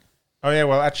Oh yeah,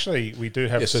 well actually we do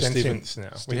have Yeah, so sentience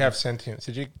now. We have sentience.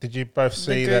 Did you both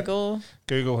see The Google. that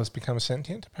Google has become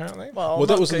sentient apparently? Well, Well,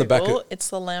 that not was in the back Google, of- It's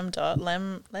the Lambda.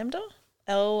 Lambda?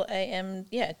 L-A-M...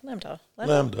 Yeah, Lambda.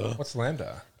 Lambda. What's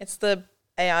Lambda? It's the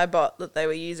AI bot that they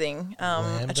were using. A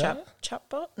Lambda? chat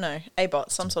bot? No, a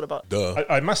bot, some sort of bot. Duh.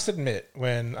 I must admit,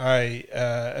 when I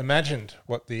imagined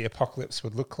what the apocalypse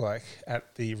would look like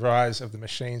at the rise of the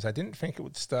machines, I didn't think it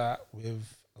would start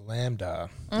with Lambda.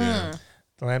 Yeah.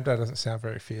 The Lambda doesn't sound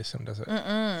very fearsome, does it?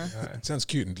 No. It sounds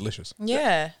cute and delicious.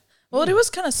 Yeah. Well, it was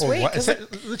kind of Or sweet. what- 'cause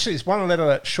literally, it's one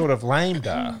letter short of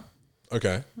Lambda.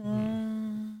 Okay.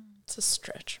 it's a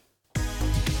stretch.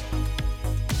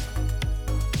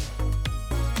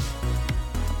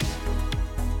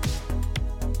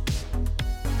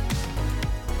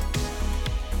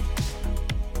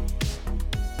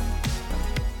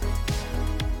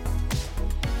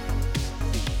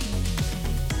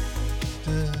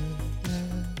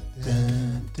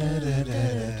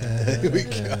 Here we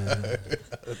go.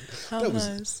 How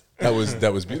nice. That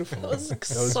was beautiful. That was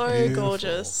was so beautiful.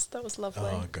 gorgeous. That was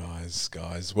lovely. Oh,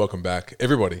 guys, welcome back,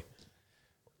 everybody.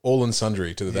 All and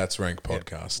sundry to the That's Rank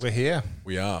podcast. We're here.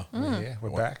 We are. Mm. We're here. We're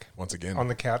back once again. on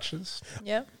the couches,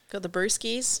 Yep. Got the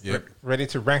brewskis. Yep. ready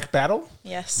to rank battle.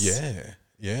 Yes.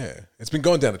 Yeah. It's been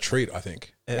going down a treat, I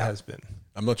think. It has been.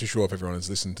 I'm not too sure if everyone has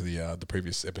listened to the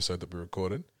previous episode that we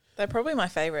recorded. They're probably my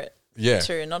favourite Yeah.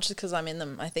 too, not just because I'm in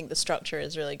them. I think the structure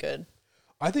is really good.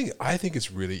 I think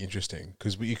it's really interesting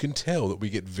because you can tell that we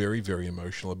get very, very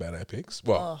emotional about our picks.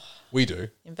 Well, we do.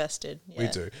 Invested. Yeah. We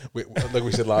do. Like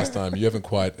we said last time, you haven't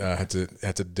quite had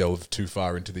to delve too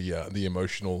far into the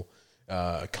emotional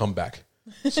comeback,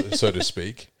 so to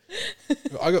speak.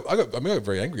 I got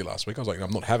very angry last week. I was like,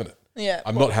 I'm not having it. Yeah.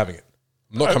 I'm not having it.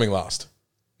 I'm not coming last.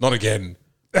 Not again.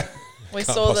 We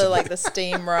saw the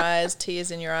steam rise,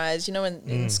 tears in your eyes. You know,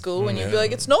 in school when you'd be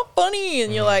like, "It's not funny,"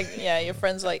 and you're like, "Yeah." Your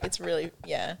friends like, "It's really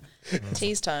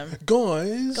tease time."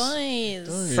 Guys.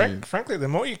 Frankly, the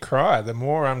more you cry, the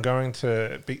more I'm going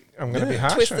to be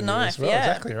harsh Twist on the you knife, as well. yeah.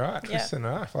 Exactly right. Twist the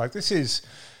knife. Like this is,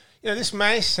 this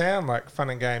may sound like fun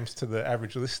and games to the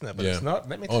average listener, but it's not.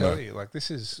 Let me tell you, like this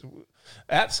is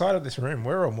outside of this room,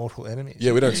 we're all mortal enemies.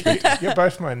 Yeah, we don't speak. You're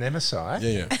both my nemesis.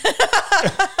 Yeah.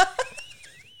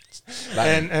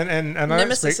 And I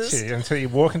don't speak Nemesises. to you until you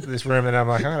walk into this room and I'm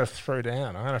like, I'm going to throw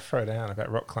down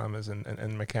about rock climbers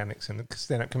and mechanics and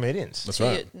stand-up comedians. That's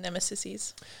right.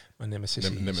 Nemesis. My nemesis.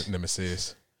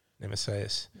 Nemesis.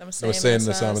 Nemesis. Nemesis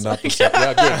the Simon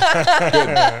Yeah,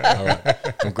 good. All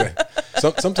right. I'm glad.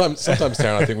 Sometimes,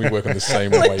 Taryn, I think we work on the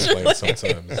same wavelength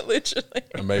sometimes. Literally.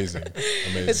 Amazing.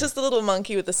 It's just the little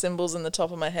monkey with the symbols in the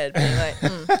top of my head being like,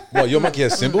 Well, your monkey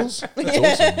has symbols? That's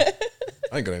awesome.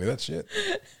 I ain't got any of that shit.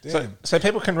 Damn. So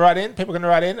people can write in. People can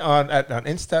write in on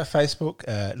Insta, Facebook,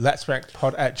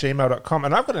 latsrankedpod@gmail.com.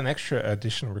 And I've got an extra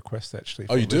additional request actually.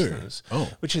 Oh, you do? listeners, Oh.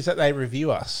 which is that they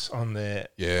review us on their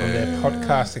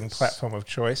podcasting platform of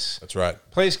choice. That's right.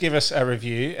 Please give us a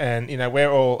review, and we're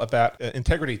all about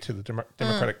integrity to the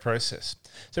democratic process.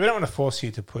 So we don't want to force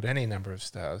you to put any number of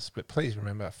stars, but please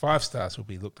remember 5 stars will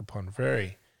be looked upon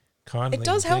very kindly. it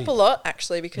does help indeed. a lot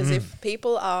actually, because if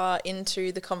people are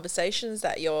into the conversations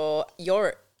that you're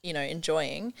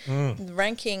enjoying,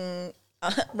 ranking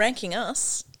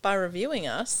us by reviewing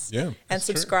us and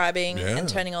subscribing and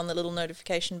turning on the little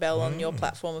notification bell on your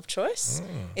platform of choice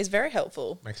is very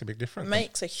helpful. Makes a big difference.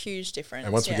 Makes a huge difference.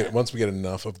 And once we get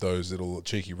enough of those little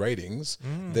cheeky ratings,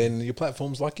 then your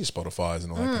platforms like your Spotify's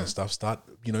and all that kind of stuff start,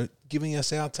 giving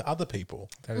us out to other people.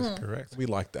 That is correct. We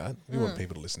like that. We want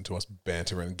people to listen to us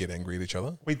banter and get angry at each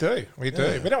other. We do. We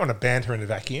don't want to banter in a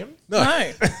vacuum.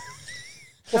 No.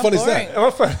 What fun is boring. that?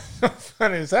 What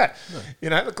fun is that?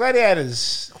 The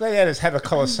gladiators have a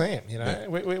coliseum.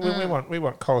 We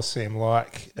want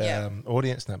coliseum-like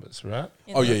audience numbers, right?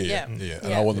 Oh, yeah.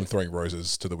 And I want them throwing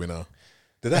roses to the winner.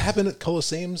 Did that happen at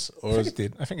Colosseums?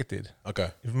 I think it did. Okay.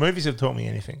 If movies have taught me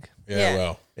anything, Yeah,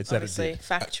 well. it's that it Obviously, did.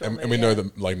 factual. And we know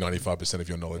that like 95% of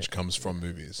your knowledge comes from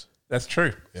movies. That's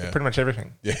true. Yeah. Pretty much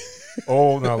everything. Yeah.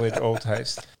 All knowledge, all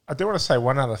taste. I do want to say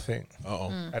one other thing.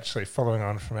 Uh-oh. Actually, following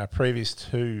on from our previous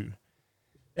 2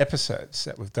 episodes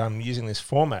that we've done using this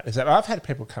format, is that I've had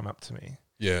people come up to me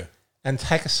Yeah. and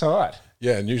take a side.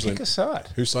 Yeah, and usually, Pick a side.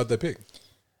 whose side they pick?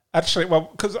 Actually, well,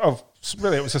 because of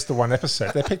really, it was just the one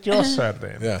episode. They picked your side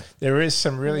then. Yeah. There is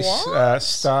some really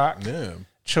stark Yeah.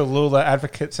 Cholula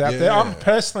advocates out there. Yeah. I'm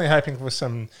personally hoping for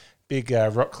some big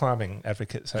rock climbing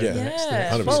advocates over the next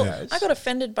Yeah. 100%. Well, I got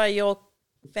offended by your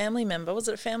family member. Was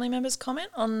it a family member's comment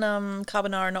on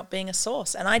carbonara not being a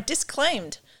sauce? And I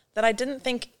disclaimed that I didn't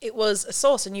think it was a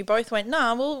sauce. And you both went,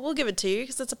 "Nah, we'll give it to you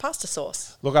because it's a pasta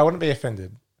sauce." Look, I wouldn't be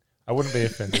offended. I wouldn't be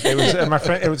offended. It was my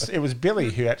friend. It was Billy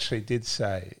who actually did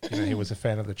say, he was a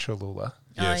fan of the Cholula.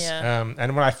 Yes. Oh yeah.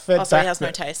 And when I fed Also, back, he has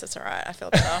no taste. That's all right. I feel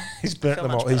better. he's burnt feel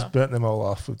them much all. He's better. burnt them all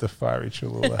off with the fiery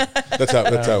Cholula. That's how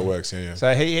it works. Yeah.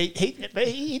 So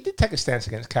he did take a stance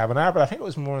against carbonara, but I think it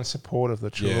was more in support of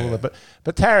the Cholula. Yeah.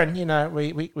 But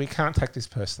Taryn, we can't take this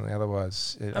personally.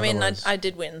 Otherwise, I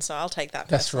did win, so I'll take that.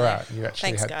 That's personally. right. You actually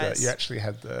Thanks, had guys. you actually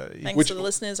had the. Thanks to the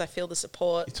listeners. I feel the You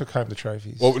support. took home the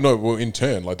trophies. Well, in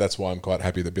turn, like that's why I'm quite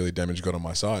happy that Billy Damage got on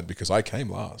my side because I came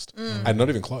last and not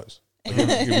even close. Like,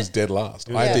 it was dead last.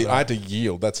 I had to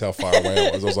yield. That's how far away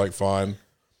I was. I was like, fine,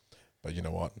 but you know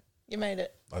what? You made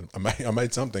it. I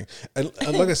made something, and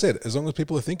like I said, as long as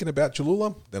people are thinking about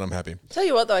Cholula, then I'm happy. Tell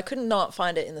you what, though, I could not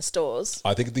find it in the stores.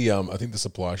 I think the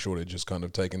supply shortage has kind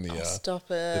of taken the Stop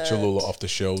the it. Cholula off the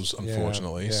shelves,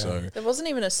 unfortunately. yeah. So, There wasn't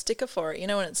even a sticker for it. You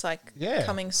know when it's like Yeah.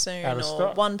 coming soon Out or of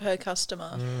stock. one per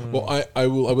customer. well, I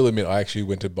will admit, I actually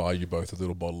went to buy you both a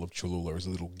little bottle of Cholula as a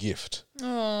little gift,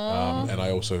 and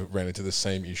I also ran into the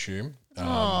same issue.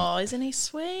 Oh, isn't he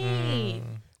sweet?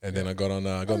 And then I got on.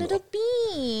 A little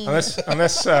bean. Unless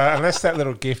that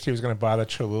little gift he was going to buy the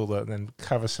Cholula and then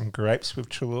cover some grapes with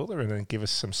Cholula and then give us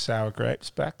some sour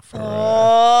grapes back for.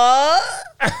 Oh.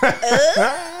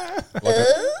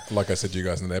 Like I said to you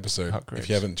guys in the episode, Hot grapes. if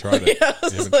you haven't tried it,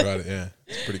 yeah,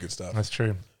 it's pretty good stuff. That's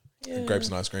true. Grapes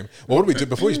and ice cream. Well, what do we do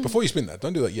before you spin that?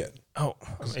 Don't do that yet. Oh,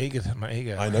 I'm eager. My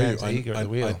ego. I know My you. hands are eager at the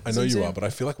wheel. I know you Zoom, are, zoom. but I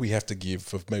feel like we have to give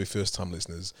for maybe first time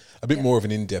listeners a bit more of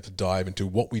an in depth dive into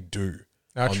what we do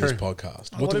Oh, on this true.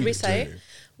 podcast. What do did we say? do?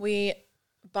 We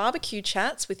barbecue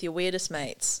chats with your weirdest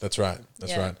mates. That's right.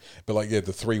 That's Yeah. right. But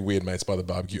the three weird mates by the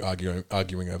barbecue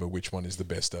arguing over which one is the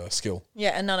best skill.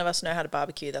 Yeah, and none of us know how to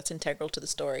barbecue. That's integral to the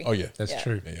story. Oh yeah, That's Yeah.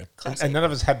 true. yeah. Classic. And none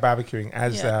of us had barbecuing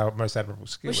as Yeah. our most admirable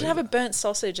skill. We should have a burnt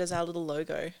sausage as our little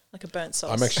logo, like a burnt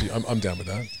sauce. I'm down with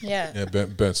that. Yeah. Yeah,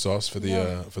 burnt sauce for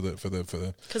the for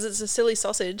the. Because it's a silly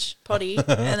sausage potty, and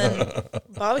then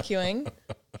barbecuing.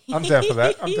 I'm down for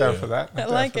that. I'm down for that. I'm down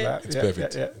like for it. that. It's Yeah,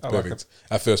 perfect. Yeah, It's I like perfect. it.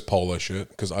 Our first polo shirt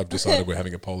because I've decided we're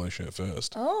having a polo shirt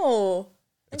first. Oh,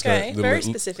 It's okay. got a Very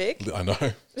little- specific. I know.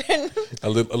 a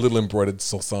little embroidered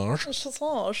sausage.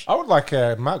 Sausage. I would like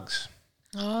mugs.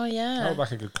 Oh I yeah. would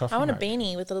like a good coffee I want a mug.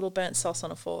 beanie with a little burnt sauce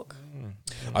on a fork.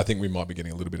 I think we might be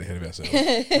getting a little bit ahead of ourselves.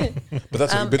 But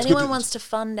that's but it's Anyone good. wants to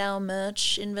fund our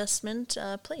merch investment,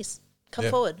 please come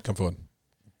Yeah, forward. Come forward.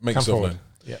 Make Come yourself forward. known.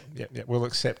 Yeah. We'll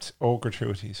accept all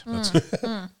gratuities.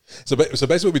 So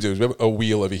basically what we do is we have a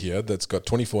wheel over here that's got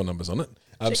 24 numbers on it.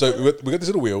 So we got this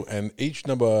little wheel, and each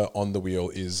number on the wheel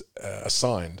is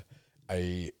assigned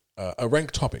a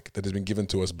ranked topic that has been given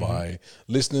to us by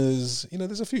listeners.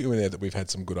 There's a few in there that we've had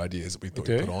some good ideas that we thought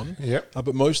do. we'd put on. Yep.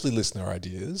 But mostly listener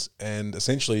ideas, and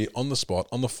essentially on the spot,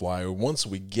 on the fly, once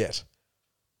we get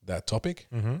that topic,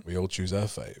 we all choose our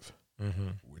fave.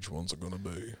 Which ones are going to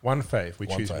be? One fave. We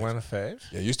One choose fave. one fave.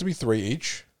 Yeah, it used to be 3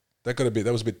 each. That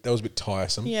was a bit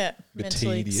tiresome. Yeah, Bit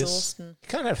mentally tedious. exhausting. You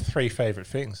can't have 3 favourite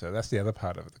things, though. That's the other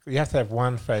part of it. You have to have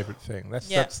one favourite thing. That's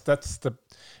Yeah. that's the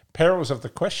perils of the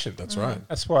question. That's right.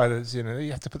 That's why there's you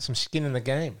have to put some skin in the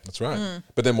game, That's right.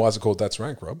 But then why is it called That's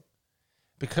Rank, Rob?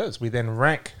 because we then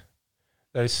rank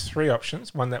those 3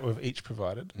 options, one that we've each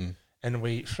provided, Mm. and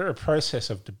we through a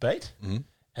process of debate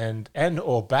and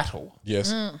or battle,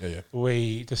 Yes. Yeah.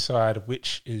 we decide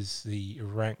which is the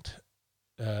ranked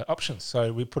options.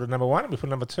 So we put a number 1, we put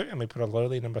a number 2, and we put a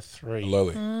lowly number 3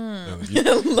 Lowly.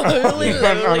 Lowly,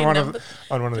 lowly on one number.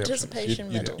 on one of the options.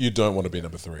 Participation medal. You don't want to be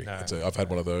number 3. No. I've had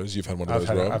one of those. You've had one of I've those,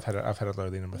 had, Rob. I've had a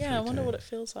lowly number 3. Yeah, I wonder too. what it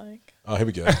feels like. Oh, here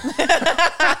we go. Here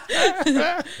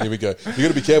we go. You got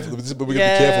to be careful, but we got to be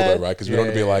careful though, right? Because we don't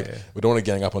want to be like we don't want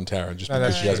to gang up on Taryn just No,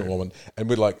 because that's she hasn't true. won one, and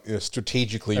we're like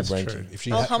strategically That's ranking. true. If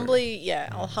she I'll had,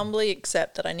 humbly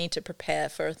accept that I need to prepare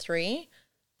for a 3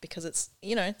 because it's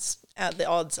the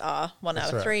odds are 1 out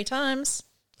of right. 3 times.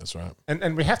 that's right.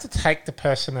 And we have to take the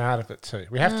person out of it too.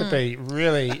 We have to be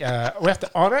really, we have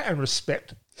to honour and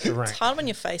respect the rank. It's hard when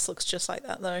your face looks just like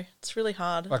that though. It's really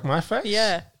hard. Like my face?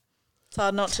 Yeah. It's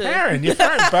hard not to. Aaron, you're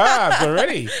throwing barbs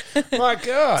already. My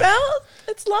God.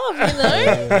 It's love,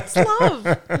 It's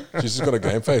love. She's just got a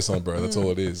game face on, bro. That's all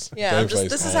it is. Yeah, Game I'm just.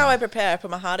 face This is on. how I prepare. I put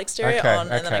my hard exterior Okay, on,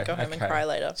 and then I okay, go home and okay. cry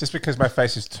later. Just because my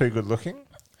face is too good looking?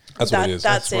 That's what it is.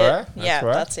 That's it. why? Yeah,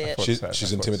 why? that's I it. thought She's, so.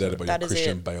 she's I thought intimidated so. by That your is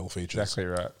Christian it. Bale features. Exactly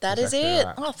right. That is Exactly it.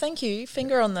 right. Oh, thank you.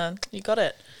 Finger on the. You got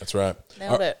it. That's right.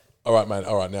 Nailed it. All right, mate.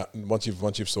 All right, now once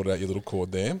you've sorted out your little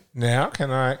chord there, Now,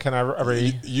 can I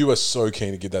read? you are so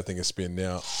keen to give that thing a spin.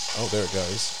 Now, oh, there it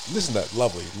goes. Listen to that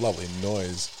lovely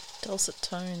noise. Dulcet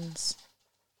tones.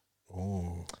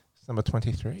 Oh. It's number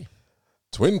 23.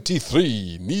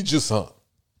 23, Nijusan.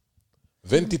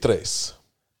 23.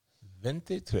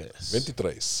 23.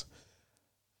 23. That's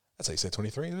how you say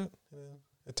 23, isn't it?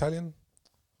 Italian?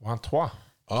 23.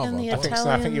 Oh, Can the I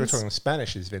think you were Italians- talking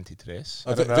Spanish is 23.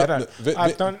 Oh, I don't know.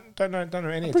 I don't know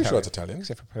any I'm pretty sure Italian, it's Italian.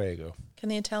 except for prego. Can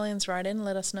the Italians write in?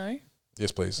 Let us know.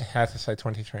 Yes, please. How to say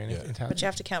 23 in Yeah. Italian? But you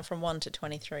have to count from 1 to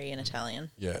 23 in Italian.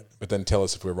 Yeah, but then tell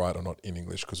us if we're right or not in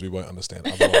English because we won't understand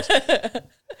otherwise.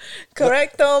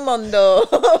 Correcto mundo.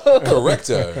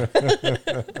 Correcto.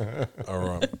 All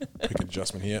right. Quick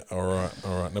adjustment here. All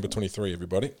right. Number 23,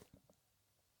 everybody.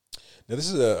 Now, this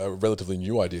is a relatively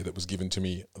new idea that was given to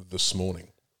me this morning.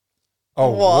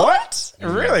 Oh, What?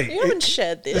 Really? You haven't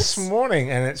shared This this.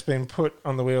 morning, and it's been put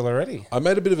on the wheel already. I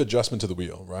made a bit of adjustment to the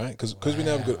wheel, right? Because we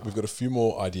now we've got a few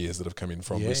more ideas that have come in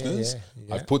from listeners.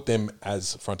 yeah. I've put them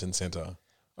as front and center.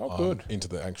 Oh, good. Into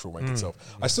the actual rank itself.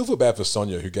 I still feel bad for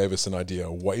Sonia, who gave us an idea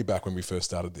way back when we first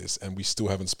started this, and we still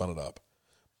haven't spun it up.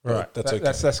 But Right. that's okay.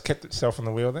 That's kept itself on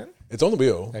the wheel then? It's on the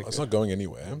wheel. Okay, It's good. not going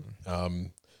anywhere.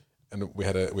 And we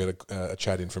had a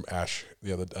chat in from Ash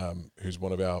the other, who's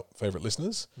one of our favorite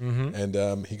listeners,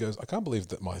 and he goes, "I can't believe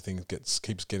that my thing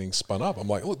keeps getting spun up." I'm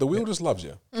like, "Look, the wheel just loves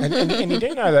you." And you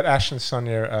do know that Ash and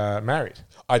Sonia are married.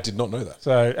 I did not know that.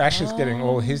 So Ash is getting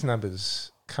all his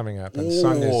numbers coming up, and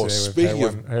Sonia's there with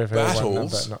speaking her of her one battles.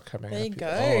 number not coming There up. you go.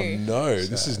 Oh no,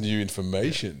 this is new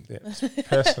information. Yeah, it's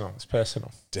personal. It's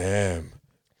personal. Damn.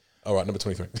 All right, number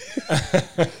 23.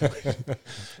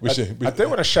 we I do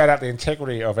want to shout out the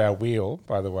integrity of our wheel,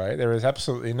 by the way. There is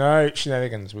absolutely no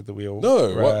shenanigans with the wheel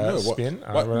spin.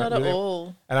 what? Not at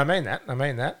all. And I mean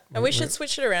that. And we should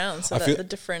switch it around so I that feel- the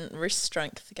different wrist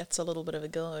strength gets a little bit of a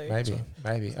go. Maybe.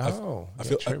 Oh, I yeah,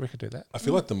 feel- true. We could do that. I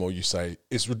feel like the more you say,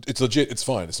 it's legit, it's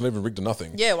fine, it's not even rigged or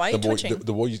nothing. Yeah, why are the you more, twitching?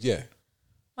 The more you,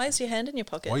 Why is your hand in your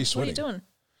pocket? Why are you What sweating? are you doing?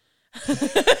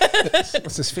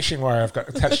 What's this fishing wire I've got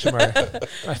attached to my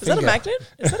Is that a magnet?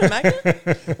 Is that a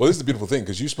magnet? Well, this is the beautiful thing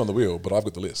because you spun the wheel, but I've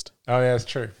got the list. Oh, yeah, that's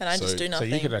true. And I So- just do So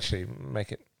nothing. you could actually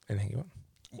make it anything you want.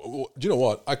 Well, do you know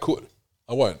what? I could.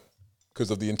 I won't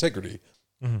because of the integrity.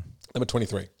 Number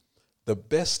 23. The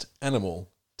best animal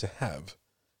to have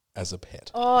as a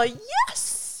pet. Oh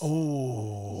yes.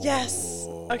 Oh. Yes.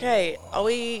 Okay. Are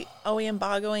we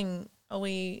embargoing? Are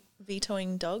we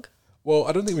vetoing dog? Well,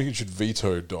 I don't think we should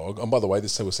veto dog. And by the way,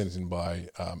 this was sent in by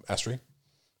Astrid.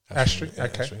 Astrid, Yeah,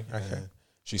 okay, Astrid. okay.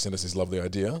 She sent us this lovely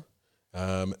idea.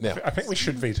 Now, I think we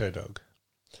should veto dog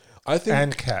I think...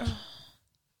 and cat.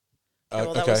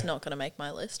 Well, that okay. was not going to make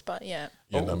my list, but yeah.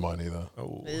 Yeah, no, mine either.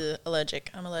 Oh, Ugh, allergic.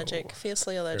 I'm allergic.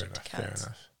 Fiercely fair allergic enough, to fair cats.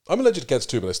 enough. I'm allergic to cats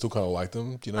too, but I still kind of like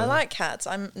them. Do you know? I like cats.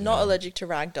 I'm not allergic to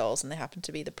rag dolls, and they happen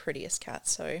to be the prettiest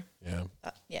cats. So,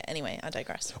 Yeah. Anyway, I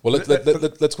digress. Well, let's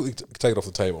quickly take it off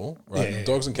the table, right? Yeah,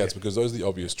 Dogs and cats, because those are the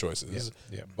obvious choices.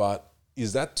 Yeah. But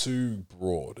is that too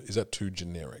broad? Is that too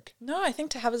generic? No, I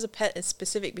think to have as a pet is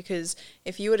specific because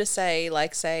if you were to say,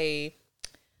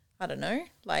 I don't know,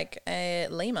 like a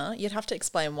lemur, you'd have to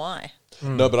explain why.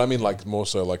 No, but I mean like more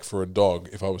so like for a dog,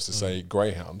 if I was to say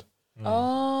greyhound.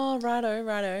 Oh,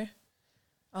 righto.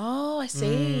 Oh, I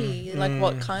see. Like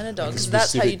what kind of dog? Like a 'Cause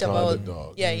that's how you specific kind divide. of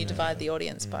dog. Yeah, you divide the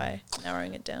audience by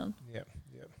narrowing it down. Yep.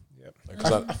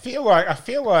 Because I feel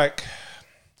like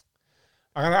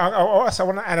I also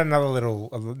want to add another little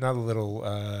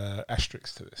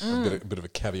asterisk to this, a bit of a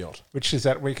caveat. which is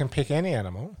that we can pick any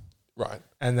animal, Right.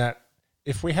 and that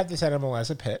if we have this animal as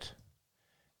a pet,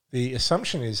 the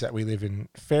assumption is that we live in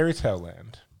fairy tale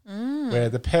land, where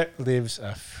the pet lives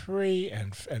a free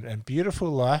and beautiful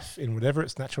life in whatever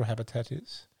its natural habitat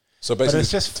is. So But basically,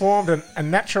 it's just formed a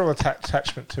natural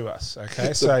attachment to us.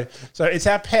 Okay, so it's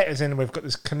our pet, as in we've got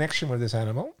this connection with this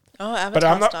animal. Oh, But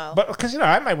Avatar I'm not, style. but because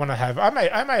I may want to have, I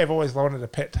may have always wanted a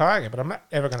pet tiger, but I'm not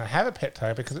ever going to have a pet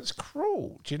tiger because it's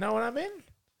cruel. Do you know what I mean?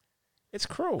 It's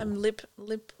cruel. I'm lip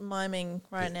miming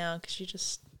right now because you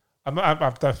just. I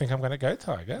don't think I'm going to go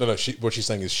tiger. no. What she's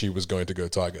saying is she was going to go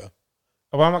tiger.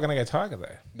 Well, I'm not going to go tiger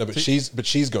there. No, but she's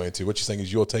going to. What she's saying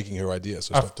is you're taking her idea,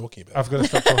 so stop talking about it. I've got to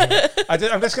stop talking.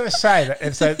 I'm just going to say that.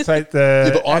 And so the Yeah,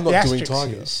 but I'm the not doing asterisk Oh,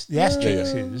 tiger. is- The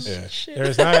asterisk is Yeah. there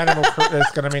is no animal.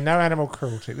 There's going to be no animal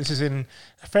cruelty. This is in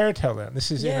a fairy tale land.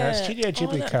 This is in a Studio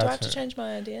Ghibli no, cartoon. do I have to change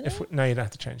my idea now? No, you don't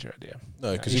have to change your idea.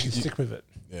 No, because you you can stick with it.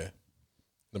 Yeah.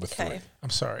 Number Okay. 3. I'm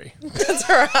sorry. That's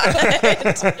all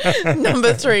right.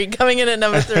 Number 3. Coming in at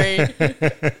number 3.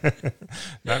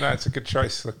 No, it's a good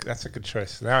choice. Look, that's a good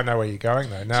choice. Now I know where you're going,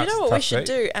 though. Now Do you it's know a what we tough should beat.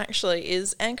 do, actually,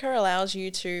 is Anchor allows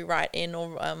you to write in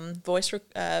or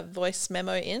voice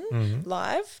memo in Mm-hmm.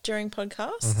 live during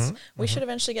podcasts. We should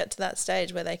eventually get to that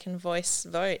stage where they can voice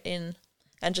vote in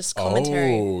and just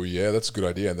commentary. Oh, yeah, that's a good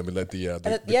idea. And then we let yeah.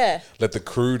 let the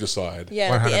crew decide.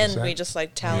 Yeah, at the end 100%. we just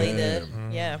like tally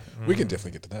We can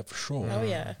definitely get to that for sure. Oh,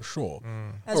 yeah. For sure.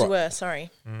 As All you were, sorry.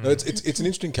 No, it's an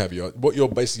interesting caveat. What your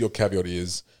caveat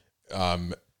is,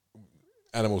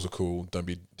 animals are cool. Don't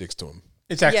be dicks to them.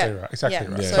 Exactly Yeah. right. Exactly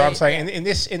Yeah. right. So, So I'm saying in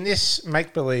this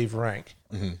make believe rank,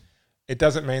 it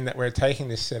doesn't mean that we're taking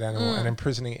this said animal and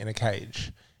imprisoning it in a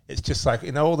cage. It's just like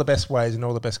in all the best ways and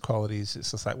all the best qualities.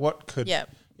 It's just like what could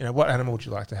what animal would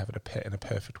you like to have as a pet in a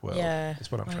perfect world? Yeah. Is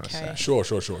what I'm trying to say. Sure.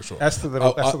 That's the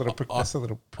little that's the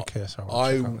little precursor.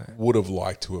 I would have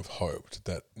liked to have hoped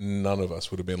that none of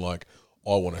us would have been like,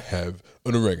 I want to have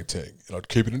an orangutan and I'd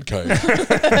keep it in a cage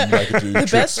and make it do The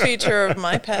tricks. best feature of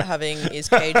my pet having is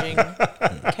caging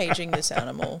this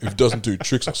animal. If it doesn't do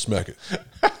tricks, I'll smack it.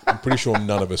 I'm pretty sure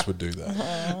none of us would do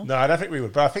that. No, I don't think we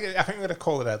would. But I think we're going to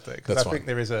call it out there because That's I think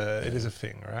fine. it is a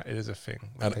thing, right? It is a thing.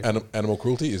 Animal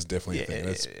cruelty is definitely a thing. And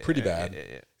it's pretty bad.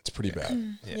 It's pretty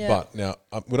bad. Yeah. But now,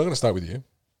 we're not going to start with you.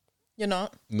 You're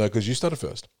not. No, because you started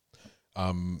first.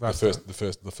 The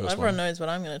first Everyone one. knows what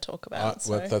I'm going to talk about.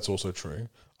 Well, that's also true.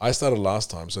 I started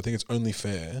last time, so I think it's only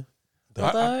fair.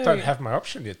 I don't have my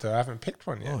option yet, though. I haven't picked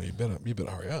one yet. Oh, you better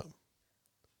hurry up.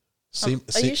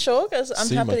 Are you sure? Because I'm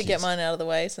sea happy to get monkeys. mine out of the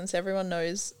way since everyone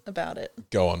knows about it.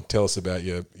 Go on, tell us about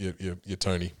your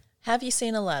Tony. Have you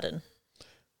seen Aladdin?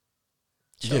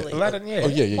 Yeah. Surely. Aladdin, yeah. Oh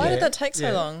yeah. Why did that take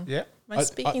so long? Yeah. Am I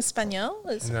speaking Espanol?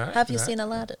 Have you seen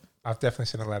Aladdin? I've definitely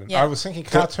seen Aladdin. Yeah. I was thinking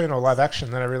cartoon or live action,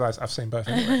 then I realised I've seen both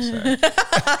anyway. So.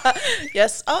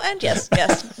 Yes. Oh, and yes.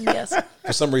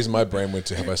 For some reason, my brain went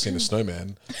to "Have I seen a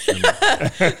snowman?"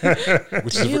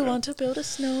 Which Do is you want to build a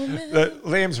snowman?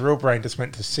 Liam's real brain just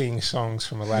went to singing songs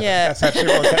from Aladdin. Yeah. That's actually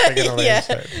what was happening in Liam's Yeah.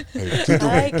 head.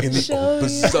 I can show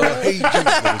you.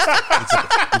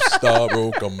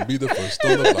 Gustavo, come be the first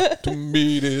on the block to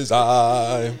meet his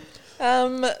eye.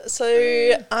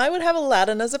 So I would have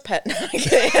Aladdin as a pet.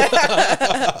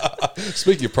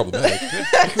 Speaking of problematic,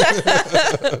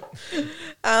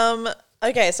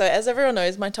 Okay, so as everyone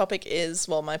knows, my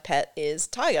pet is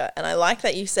tiger, and I like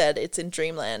that you said it's in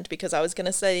Dreamland because I was going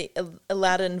to say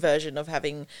Aladdin version of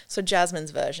having, so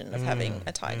Jasmine's version of having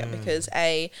a tiger because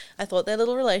I thought their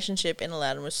little relationship in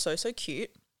Aladdin was so cute.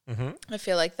 I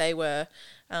feel like they were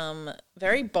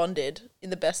very bonded in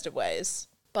the best of ways.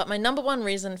 But my number one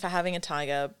reason for having a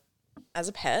tiger as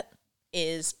a pet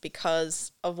is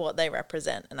because of what they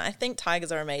represent. And I think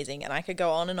tigers are amazing. And I could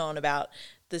go on and on about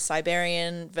the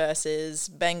Siberian versus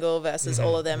Bengal versus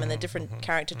all of them and the different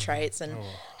character traits and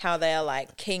how they are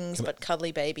like kings but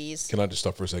cuddly babies. can I just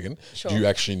stop for a second? Sure. Do you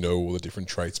actually know all the different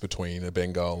traits between a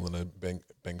Bengal and a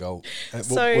Bengal? What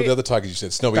So- were the other tigers you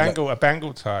said? Snowy. A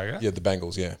Bengal tiger. Yeah, the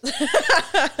Bengals. Yeah.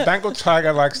 Bengal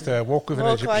tiger likes to walk with an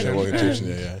Walk like Egyptian.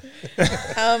 Yeah, well,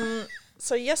 Egyptian, yeah.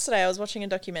 So yesterday I was watching a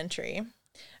documentary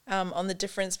on the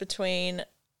difference between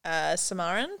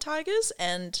Samarran tigers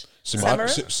and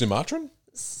Sumatran?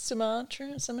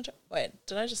 Sumatra. Wait,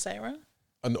 did I just say it wrong?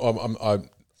 And I'm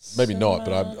maybe not,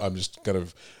 but I'm just kind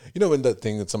of, when that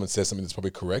thing that someone says something that's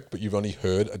probably correct, but you've only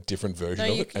heard a different version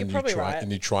No, of you- it, you're and probably right.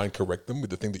 you try and correct them with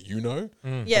the thing that you know.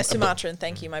 Yeah, Sumatran.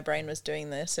 Thank you. My brain was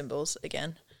doing the symbols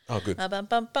again. Oh, good. Bum,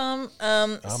 bum, bum.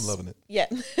 I'm loving it. Yeah.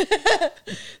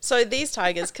 So these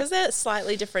tigers, because they're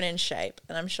slightly different in shape,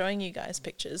 and I'm showing you guys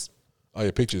pictures. Oh,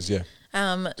 yeah, pictures, yeah.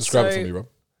 so, Describe it for me, Rob.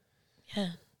 Yeah.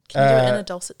 Can you do it in a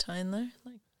dulcet tone though?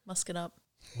 Like musk it up.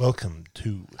 Welcome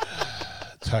to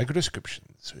Tiger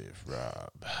Descriptions with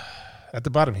Rob. At the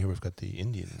bottom here, we've got the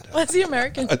Indian tiger. What's the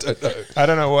American? I don't know. I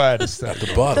don't know why. Just At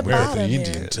the bottom, we're at bottom, the yeah.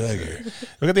 Indian tiger.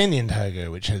 Look at the Indian tiger,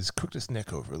 which has cooked its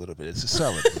neck over a little bit. It's a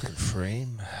solid looking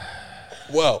frame.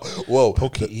 Whoa.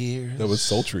 Pokey ears. That was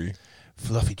sultry.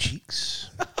 Fluffy cheeks.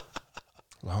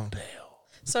 Long tail.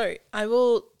 So I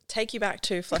will take you back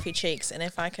to fluffy cheeks, and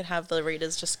if I could have the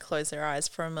readers just close their eyes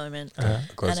for a moment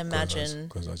and imagine.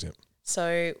 Close eyes, yeah.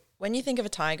 So when you think of a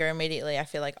tiger, immediately I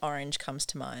feel like orange comes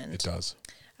to mind. It does.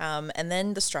 And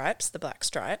then the stripes, the black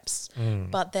stripes,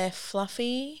 but they're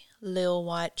fluffy little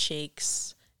white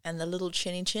cheeks and the little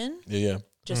chinny chin Yeah.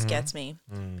 just gets me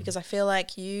because I feel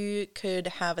like you could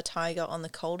have a tiger on the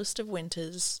coldest of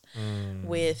winters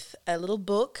with a little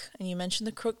book, and you mentioned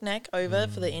the crook neck over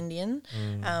for the Indian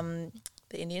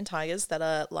tigers that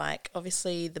are like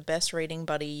obviously the best reading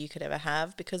buddy you could ever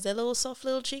have because they're little soft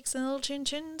little cheeks and little chin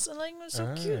chins and like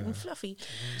so cute and fluffy.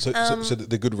 So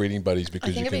they're good reading buddies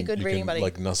because think you it'd be a can, good you reading can buddy.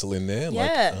 like nuzzle in there.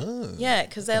 Yeah, Like, yeah,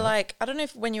 because they're like, I don't know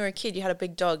if when you were a kid you had a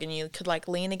big dog and you could like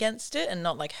lean against it and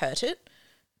not like hurt it.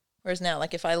 Whereas now,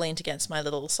 like if I leaned against my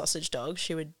little sausage dog,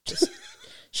 she would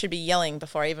should be yelling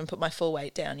before I even put my full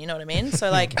weight down. You know what I mean?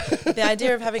 So like the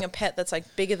idea of having a pet that's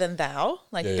like bigger than thou,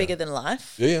 like bigger than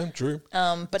life. Yeah, true.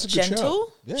 But That's a good gentle,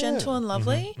 shout. Yeah. gentle and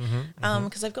lovely.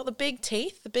 Because they've got the big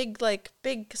teeth, the big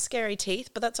scary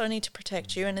teeth, but that's only to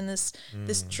protect you. And in this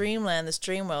dreamland, this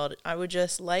dream world, I would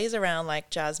just laze around like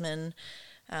Jasmine,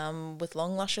 with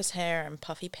long luscious hair and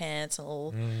puffy pants and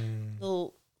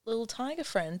little tiger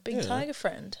friend, big tiger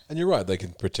friend. And you're right; they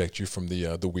can protect you from the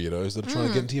weirdos that are trying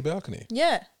to get into your balcony.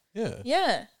 Yeah,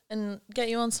 Yeah, and get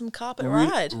you on some carpet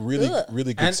ride. Really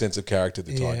good And- sense of character.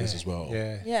 The tigers as well.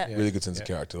 Yeah. Really good sense of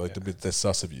character. Like they're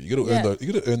sus of you. You got to earn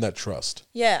you got to earn that trust.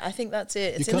 Yeah, I think that's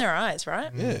it. It's in can't- their eyes,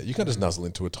 right? Yeah, you can't just nuzzle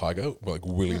into a tiger like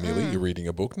willy nilly. You're reading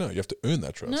a book. No, you have to earn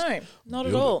that trust. No, not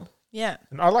at Build it. all. Yeah.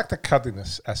 And I like the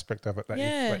cuddliness aspect of it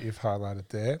Yeah. that you've highlighted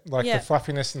there, like Yeah. the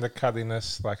fluffiness and the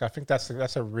cuddliness. Like I think that's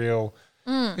a real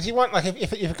because you want like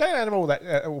if you've got an animal that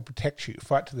will protect you,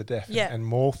 fight to the death, and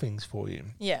maul things for you.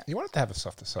 Yeah. You want it to have a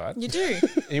softer side. You do.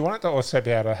 You want it to also be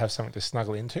able to have something to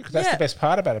snuggle into because that's Yeah. the best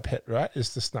part about a pet, right?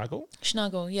 Is the snuggle.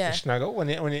 Snuggle, yeah. The snuggle when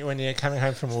you're coming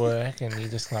home from work and you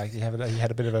just like you had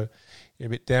a bit of you're a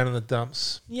bit down in the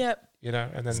dumps, Yep. you know,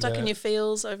 and then Stuck in your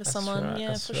feels over that's someone. right, Yeah,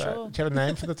 that's for right. sure. Do you have a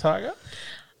name for the tiger?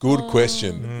 Good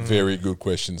question. Very good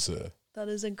question, sir. That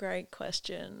is a great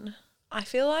question. I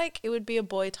feel like it would be a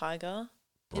boy tiger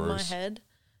in my Bruce. head.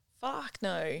 Fuck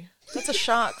no. That's a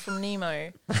shark from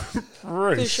Nemo.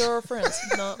 Bruce. Fushorophrins.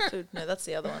 Not food. No, that's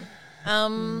the other one.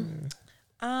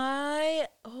 I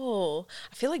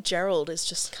feel like Gerald is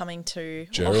just coming to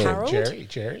Gerald. Or Harold?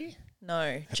 Jerry?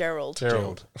 No, Gerald.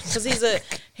 Gerald. Because he's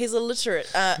illiterate.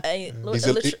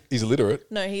 He's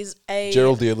illiterate. No, he's a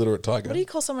Gerald the illiterate tiger. What do you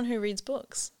call someone who reads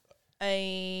books?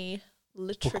 A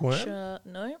literature. Bookworm?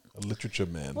 No. A literature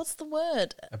man. What's the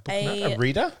word? A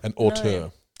reader? An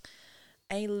auteur.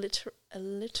 A A literal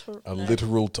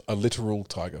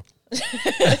tiger.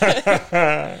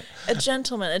 A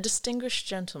gentleman, a distinguished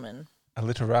gentleman. A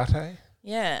literate?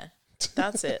 Yeah,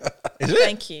 that's it. Is it?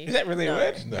 Thank you. Is that really a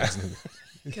word? No,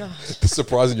 God. the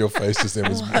surprise in your face just then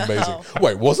was amazing.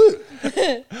 Wait, was it?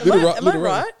 Am I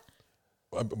right?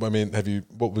 I mean,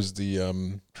 what was the,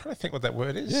 I'm trying to think what that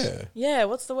word is. yeah. Yeah,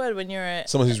 what's the word when you're a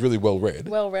Someone who's really well read.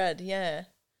 well-read? Yeah.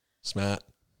 Smart.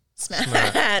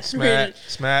 Smart.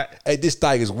 Smart. Hey, this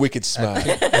tiger's wicked smart.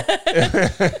 You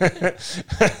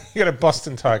got a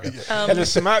Boston tiger. There's a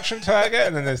Sumatran tiger,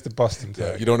 and then there's the Boston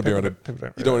tiger. You don't want to be around People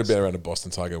don't you don't want to be realise. around a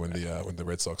Boston Tiger when the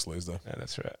Red Sox lose, though. Yeah,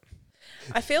 that's right.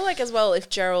 I feel like as well if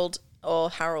Gerald or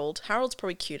Harold's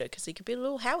probably cuter because he could be a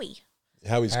little Howie.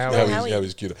 Howie's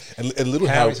Howie. cuter, and little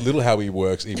Howie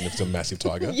works even if it's a massive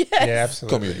tiger. Yes. Yeah,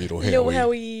 Call me absolutely. a little Little Howie.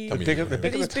 Howie. Come The here, bigger With the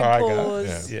his big tiger.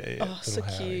 paws. Yeah. Yeah. Oh, so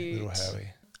Little Howie, little cute. Howie.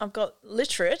 I've got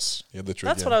literate. Yeah, literate.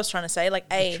 That's yeah. what I was trying to say. Like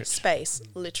a Literate. space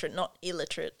literate, not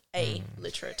illiterate. A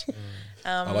literate.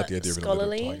 I like the idea of an illiterate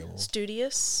Scholarly, tiger more.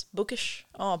 studious, bookish.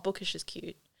 Oh, bookish is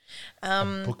cute.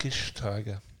 Bookish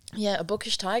tiger. Yeah, a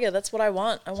bookish tiger. That's what I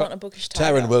want. I want a bookish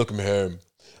tiger. Taryn, welcome home.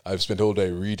 I've spent all day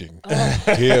reading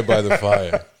Oh. here by the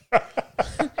fire.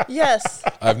 Yes,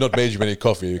 I have not made you any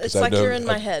coffee because it's I like have you're in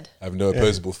my head. I have no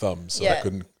opposable thumbs, so I Yeah.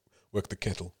 couldn't work the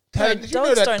kettle. No, Taryn, did you know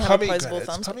dogs that don't have pomegranates- opposable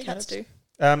thumbs, but cats do.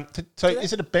 So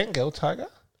is it a Bengal tiger?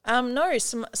 No,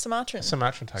 Sumatran.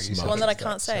 Sumatran tiger. You The said The one that I that,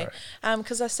 can't say. sorry.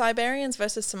 Because the Siberians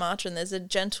versus Sumatran, there's a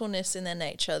gentleness in their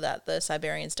nature that the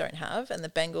Siberians don't have, and the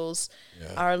Bengals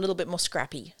are a little bit more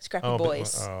scrappy Oh, a bit more-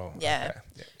 boys. oh, yeah. okay.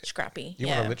 Yeah. Scrappy. You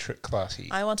yeah. want a literate, classy.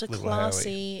 I want a little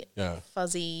classy, Yeah.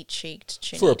 fuzzy-cheeked,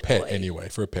 chinny For a pet, boy. anyway.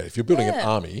 For a pet. If you're building an Yeah.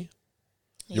 army,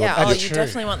 Yeah, want- oh, That's you true.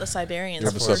 definitely want the Siberians You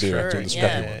want the for Siberians, sure. you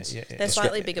want the scrappy Yeah. ones. They're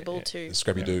slightly bigger bull too. the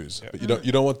scrappy doos, yeah. but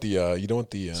you don't want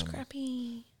the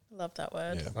Scrappy. Love that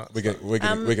word. yeah. We're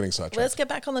getting sidetracked. Let's get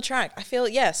back on the track. I feel,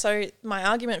 so my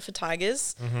argument for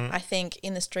tigers, Mm-hmm. I think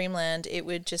in this dreamland, it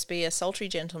would just be a sultry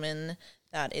gentleman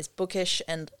that is bookish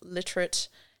and literate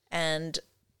and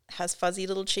has fuzzy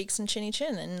little cheeks and chinny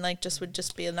chin and would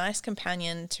just be a nice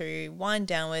companion to wind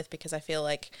down with because I feel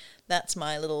like that's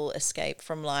my little escape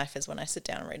from life is when I sit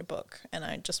down and read a book and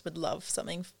I just would love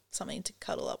something to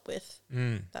cuddle up with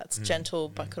that's gentle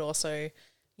but could also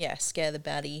scare the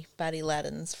baddie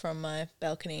ladins from my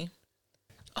balcony.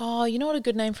 Oh, you know what a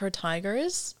good name for a tiger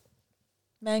is?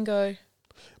 Mango.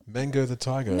 Mango the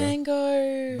tiger. Mango.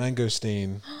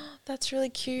 Mangosteen. That's really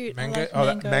cute. Mango. I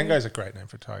like mango. Mango's a great name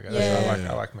for a tiger. Yeah.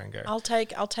 I like mango. I'll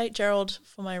take Gerald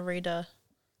for my reader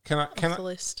Can off I the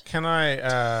list.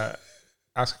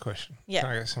 ask a question? Yeah. Can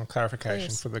I get some clarification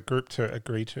Please. for the group to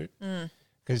agree to?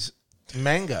 Because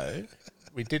mango,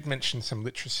 we did mention some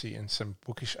literacy and some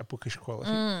bookish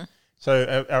quality.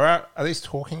 So are these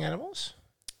talking animals?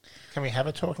 Can we have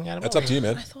a talking animal? That's up to you,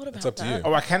 man. I thought about It's up to that. you.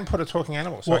 Oh, I can put a talking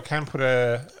animal. So I can put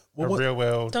a real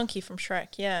world. Donkey from Shrek,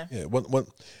 yeah. Yeah,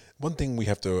 one thing we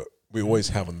always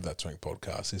have on That's Rank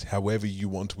podcast is however you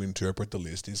want to interpret the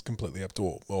list is completely up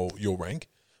to your rank.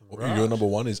 Or your number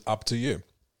one is up to you.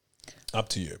 Up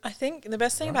to you. I think the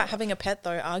best thing about having a pet,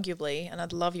 though, arguably, and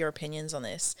I'd love your opinions on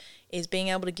this, is being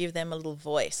able to give them a little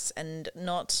voice and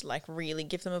not like really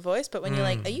give them a voice. But when you're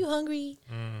like, "Are you hungry?"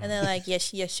 and they're like,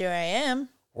 "Yes, sure I am.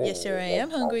 Yes, sure I am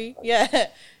hungry." Yeah.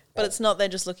 But it's not they're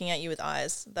just looking at you with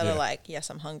eyes that are like, "Yes,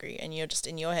 I'm hungry," and you're just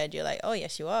in your head, you're like, "Oh,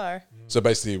 yes, you are." So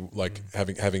basically, like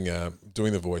having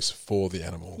doing the voice for the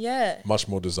animal, much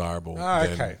more desirable. Oh,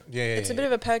 than, okay. Yeah. It's a bit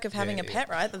of a perk of having a pet,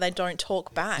 right? That they don't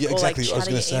talk back Yeah, or exactly. like I was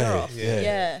chatter gonna your ear say, off. yeah.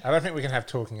 Yeah. I don't think we can have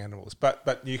talking animals,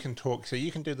 but you can talk. So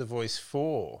you can do the voice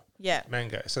for Yeah.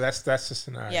 Mango. So that's the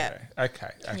scenario. Yeah. Okay.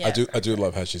 Yeah. I do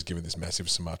love how she's given this massive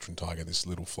Sumatran tiger this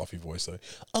little fluffy voice though.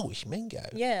 Oh, it's Mango.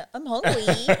 Yeah, I'm hungry.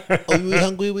 Are you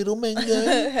hungry, little Mango?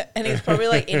 And he's probably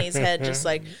like in his head just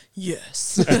like,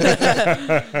 yes.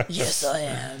 Yes, I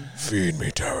am. Feed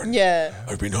me, Taryn. Yeah.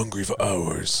 I've been hungry for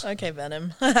hours. Okay,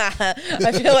 Venom.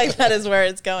 I feel like that is where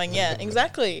it's going. Yeah,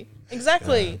 exactly.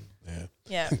 Exactly. Yeah.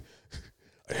 Yeah.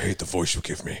 I hate the voice you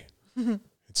give me.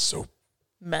 It's so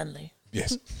Manly.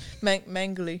 yes.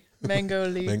 Mangly.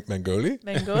 Mangoli. Mangoli?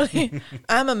 Mangoli.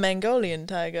 I'm a Mongolian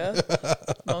tiger.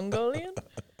 Mongolian?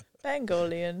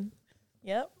 Pangolian.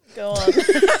 Yep. Go on.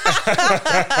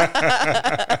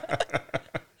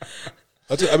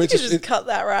 I mean, You just cut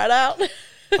that right out.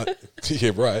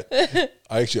 yeah, right.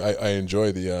 I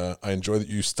enjoy that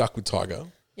you stuck with Tiger.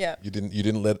 Yeah. You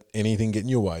didn't let anything get in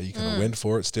your way. You kind of went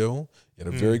for it still. You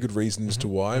had a very good reason as to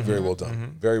why. Very well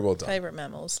done. Very well done. Favorite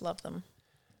mammals. Love them.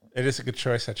 It is a good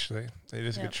choice, actually. It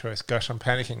is a Yeah. good choice. Gosh, I'm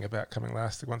panicking about coming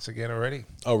last once again already.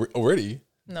 Oh, already?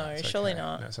 No, It's surely okay.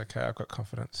 not. No, it's okay. I've got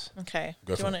confidence. Okay.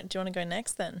 Go Do for you want to go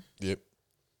next then? Yep.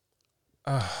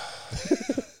 I'm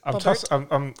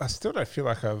Bobbert? I still don't feel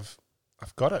like I've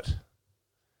got it.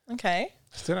 Okay.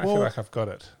 I still don't Well, feel like I've got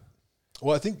it.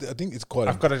 Well, I think it's quite.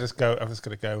 I've got to just go. I've just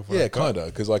got to go with what yeah, I've got. kind of,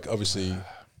 because like obviously,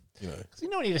 you know. 'Cause you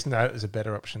know when you just know there's a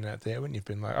better option out there when you've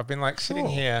been like, I've been like sitting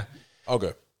here. I'll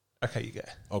go. Okay, you go.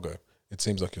 I'll go. It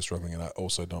seems like you're struggling, and I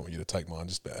also don't want you to take mine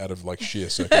just out of like sheer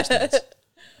circumstance.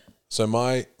 So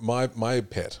my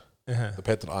pet, the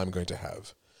pet that I'm going to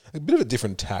have, a bit of a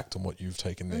different tact on what you've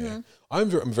taken there. I'm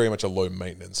very much a low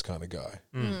maintenance kind of guy,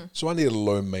 so I need a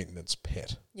low maintenance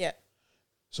pet. Yeah.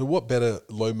 So what better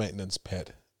low maintenance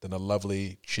pet than a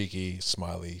lovely, cheeky,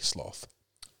 smiley sloth?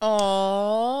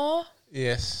 Aww.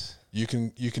 Yes. You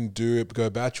can go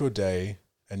about your day,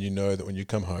 and you know that when you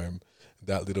come home,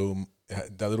 that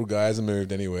little guy hasn't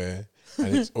moved anywhere, and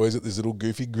he's always got this little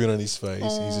goofy grin on his face.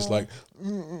 He's just like,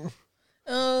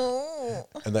 Oh.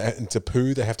 and to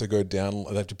poo, they have to go down.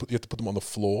 You have to put them on the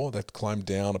floor. They have to climb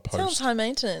down a post. Sounds high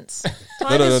maintenance. no,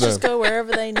 Tigers no. just go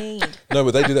wherever they need. No,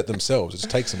 but they do that themselves. It just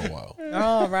takes them a while.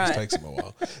 Oh, It right. takes them a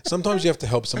while. Sometimes you have to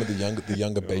help some of the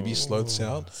younger baby sloths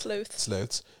out.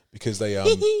 Sleuths. Because they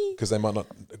might not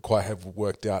quite have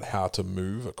worked out how to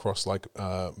move across like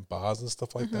bars and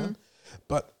stuff like that.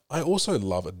 But I also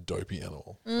love a dopey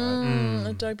animal.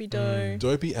 A dopey doe.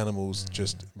 Dopey animals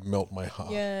just melt my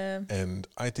heart. Yeah. And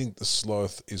I think the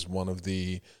sloth is one of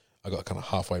the. I got kind of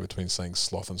halfway between saying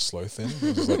sloth and sloth. Then I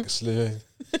was like,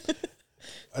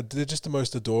 they're just the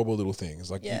most adorable little things.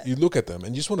 Like Yeah. you look at them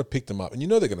and you just want to pick them up, and you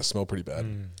know they're going to smell pretty bad.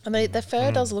 And their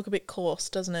fur does look a bit coarse,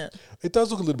 doesn't it? It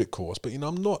does look a little bit coarse, but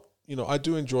I'm not. I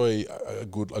do enjoy a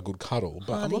good cuddle,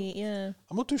 but Hardy, yeah.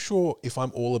 I'm not too sure if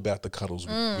I'm all about the cuddles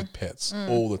with pets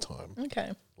all the time.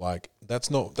 Okay. Like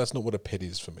that's not what a pet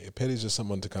is for me. A pet is just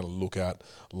someone to kind of look at,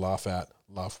 laugh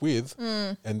with,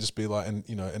 and just be like,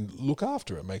 and look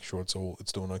after it, make sure it's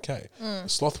doing okay. A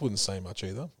sloth wouldn't say much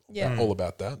either. Yeah. All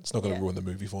about that. It's not going to Yeah. ruin the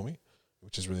movie for me,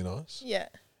 which is really nice. Yeah.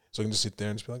 So I can just sit there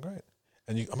and just be like, great.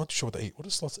 And I'm not too sure what they eat. What do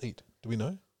sloths eat? Do we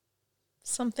know?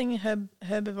 Something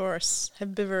herbivorous.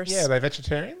 Yeah, are they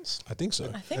vegetarians? I think so.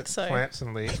 I think so. Plants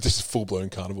and leaves. Just full blown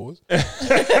carnivores. This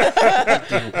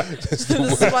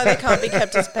is why they can't be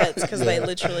kept as pets, because they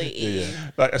literally eat.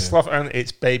 Like a sloth only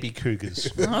eats baby cougars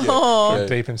Oh, Yeah.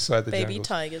 deep inside the baby jungles.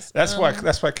 tigers. That's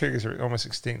why cougars are almost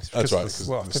extinct. It's That's because right, of the 'cause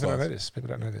sloth. the People don't sloth. know this. People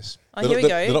don't know this. Oh, here we go.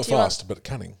 They're not Do you want- fast, but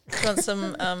cunning. Do you want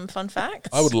some fun facts?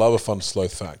 I would love a fun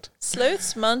sloth fact.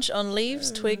 Sloths munch on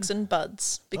leaves, twigs, and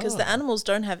buds. Because the animals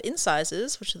don't have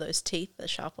incisors, which are those teeth, the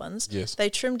sharp ones. Yes. They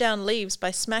trim down leaves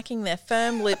by smacking their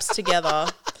firm lips together.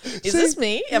 Is this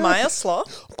me? Am I a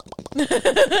sloth?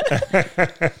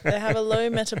 They have a low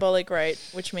metabolic rate,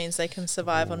 which means they can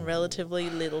survive on relatively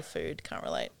little food. Can't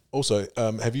relate. Also,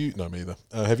 have you? No, me either.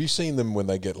 Have you seen them when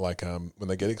they get when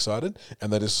they get excited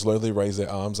and they just slowly raise their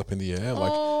arms up in the air,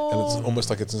 and it's almost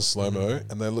like it's in slow mo,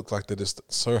 and they look like they're just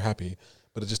so happy,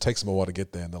 but it just takes them a while to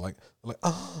get there, and they're like,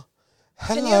 oh,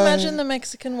 hello. Can you imagine the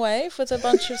Mexican wave with a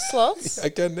bunch of sloths? I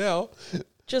can now.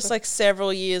 Just like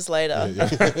several years later.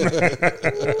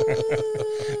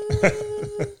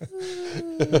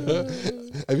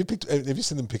 Have you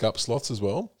seen them pick up sloths as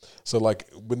well? So like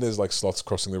when there's like sloths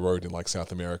crossing the road in like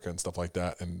South America and stuff like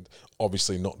that, and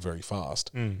obviously not very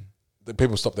fast, the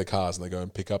people stop their cars and they go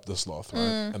and pick up the sloth, right?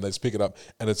 And they just pick it up,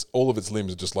 and it's all of its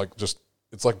limbs are just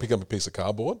it's like picking up a piece of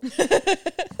cardboard.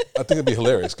 I think it'd be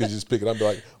hilarious because you just pick it up and be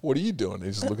like, what are you doing? And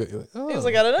you just look at you like, oh. He's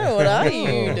like, I don't know, what are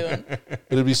you doing? But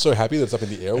it'd be so happy that it's up in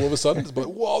the air all of a sudden. It's like,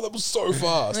 whoa, that was so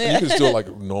fast. And you can just do it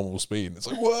like normal speed. And it's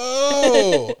like,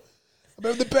 whoa, I'm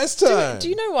having the best time. Do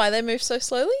you know why they move so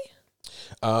slowly?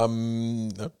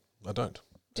 No, I don't.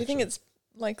 Do you think it's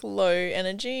like low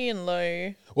energy and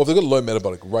low? Well, if they've got a low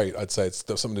metabolic rate, I'd say it's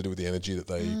something to do with the energy that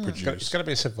they produce. It's got to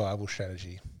be a survival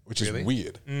strategy. Which really? is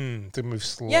weird. To move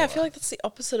slower. Yeah, I feel like that's the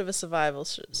opposite of a survival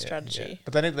strategy. Yeah.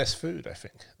 But they need less food, I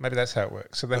think. Maybe that's how it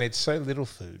works. So they need so little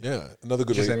food. Yeah, another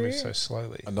good Because they reason. move so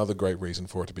slowly. Another great reason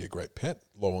for it to be a great pet,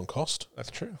 low on cost. That's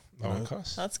true. Low on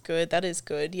cost. That's good. That is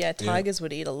good. Yeah, tigers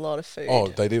would eat a lot of food. Oh,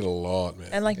 they did a lot, man.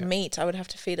 And like meat, I would have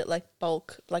to feed it like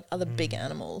bulk, like other big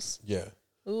animals. Yeah.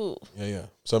 Ooh. Yeah.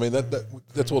 So I mean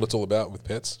that's what it's all about with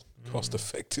pets. Cost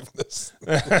effectiveness.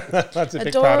 That's a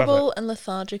big part of Adorable it. and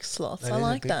lethargic sloths. That I is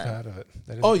like a big that. part of it.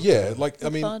 That is Oh a big yeah, part of it. like I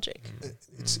mean, Lethargic.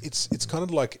 it's kind of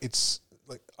like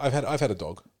I've had a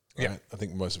dog. Right? Yeah. I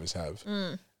think most of us have,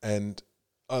 and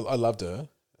I loved her,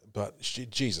 but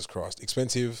Jesus Christ,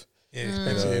 expensive, Yeah,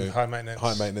 expensive, You know, high maintenance.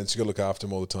 high maintenance. You got to look after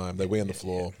them all the time. They wee on the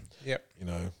floor. Yep. You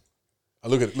know, I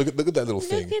look at that little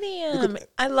thing. Look at him.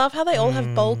 I love how they all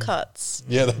have bowl cuts.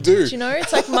 Yeah, they do. Do you know,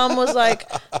 it's like mum was like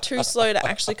too slow to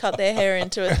actually cut their hair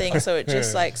into a thing, so it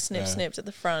just like snipped at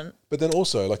the front. But then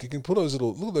also, like, you can put those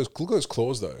little look at those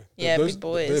claws though. Yeah, those, big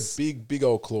boys. They're big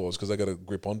old claws because they got to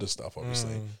grip onto stuff.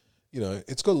 Obviously, you know,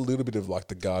 it's got a little bit of like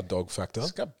the guard dog factor.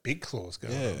 It's got big claws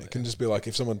going Yeah, on. it can just be like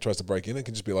if someone tries to break in, it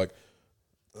can just be like,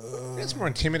 It's more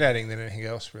intimidating than anything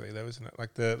else, really, though, isn't it?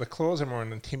 Like the claws are more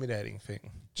an intimidating thing.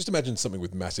 just imagine something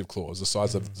with massive claws, the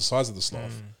size of the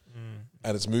sloth,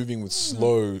 and it's moving with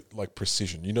slow like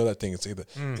precision. You know that thing. It's either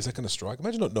is that going to strike?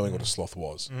 Imagine not knowing what a sloth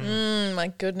was.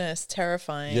 My goodness,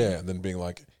 terrifying. Yeah, and then being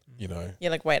like, you know,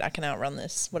 You're like, wait, I can outrun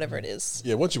this, whatever it is.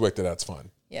 yeah. Once you work that out, it's fine.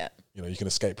 Yeah. You know, you can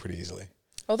escape pretty easily.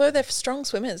 Although they're strong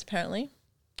swimmers, apparently.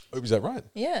 Oh, is that right?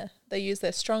 Yeah. They use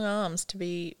their strong arms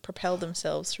to propel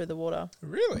themselves through the water.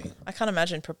 Really? I can't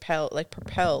imagine propel.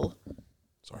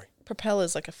 Sorry. Propel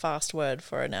is like a fast word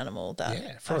for an animal that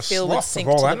Yeah, for I a feel would sloth of sink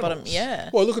all to the animals. bottom. Yeah.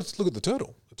 Well, look at the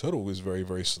turtle. The turtle is very,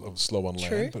 very slow on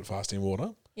True. land, but fast in water.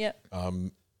 Yeah.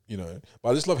 You know,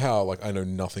 but I just love how like I know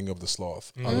nothing of the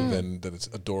sloth other than that it's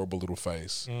adorable little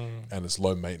face and its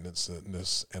low maintenance and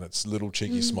its little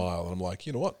cheeky smile, and I'm like,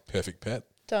 you know what, perfect pet.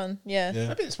 Done. Yeah. Yeah.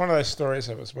 Maybe it's one of those stories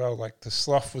of as well, like the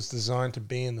sloth was designed to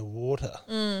be in the water.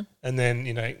 And then,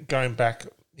 you know, going back,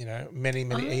 you know, many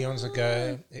eons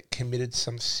ago, it committed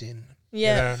some sin.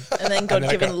 Yeah. You know? And then God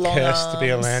and given got long cursed arms. to be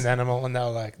a land animal, and they were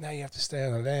like, no, you have to stay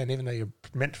on the land, even though you're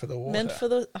meant for the water. Meant for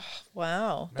the. Oh,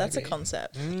 wow. That's a Maybe.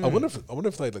 concept. I wonder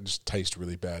if they like just taste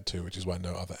really bad too, which is why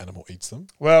no other animal eats them.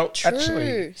 Well, True.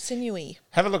 actually, Sinewy.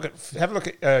 have a look at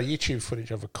YouTube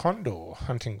footage of a condor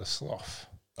hunting the sloth.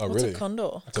 Oh, What's really? a condor?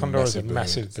 It's a Condor is a massive bird.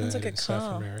 massive bird Sounds like a in South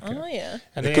car. America. Oh, yeah.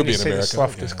 And It then could be you in see America, the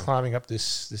sloth just yeah. climbing up this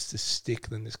stick,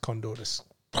 then this condor just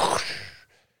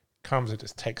comes and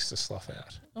just takes the sloth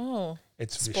out. Oh.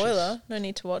 It's Spoiler. No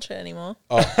need to watch it anymore.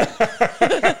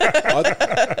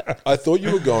 I thought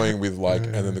you were going with like,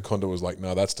 and then the condor was like,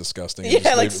 "No, that's disgusting." and Yeah,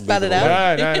 just like spat it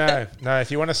out. No. If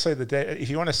you want to see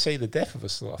the death of a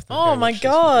sloth, then Oh go my watch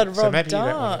this God, video. Rob maybe you don't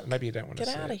Dark. want maybe you don't want Get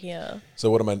to see out of it. here. So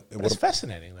what am I? But it's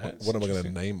fascinating, though. What am I going to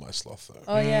name my sloth though?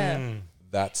 Oh, yeah.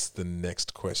 That's the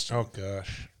next question. Oh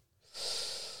gosh.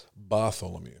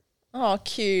 Bartholomew. Oh,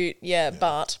 cute. Yeah,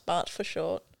 Bart. Bart for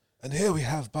short. And here we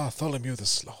have Bartholomew the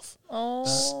sloth.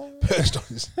 Oh. Perched on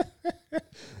his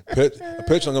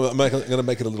perched on. I'm going to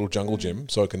make it a little jungle gym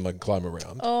so I can like climb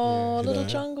around. Oh, You little know?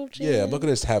 jungle gym. Yeah, I'm not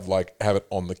going to just have it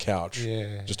on the couch.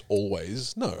 Yeah. Just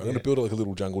always. No, I'm going to build like a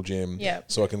little jungle gym. Yeah.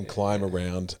 So I can climb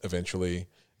around eventually,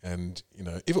 and you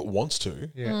know, if it wants to,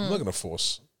 Yeah. I'm not going to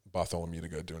force Bartholomew to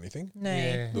go do anything. No.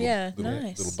 Yeah. Yeah, Little,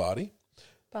 nice. Little Barty.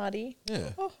 Barty.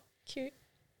 Yeah. Oh, cute.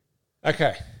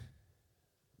 Okay.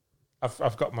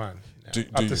 I've got mine. now. Do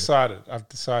I've you? decided.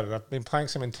 I've been playing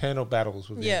some internal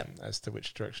battles with Yeah. him as to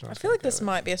which direction I I was feel gonna like this go.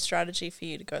 might be a strategy for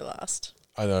you to go last.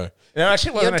 I know. No, actually,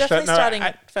 You're wasn't definitely starting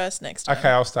I- first next time. Okay,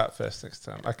 I'll start first next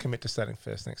time. I commit to starting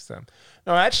first next time.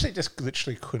 No, I actually just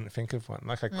literally couldn't think of one.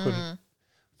 Like I couldn't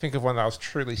think of one that I was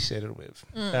truly settled with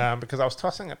because I was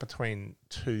tossing it between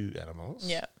two animals.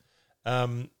 Yeah.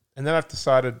 And then I've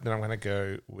decided that I'm going to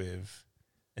go with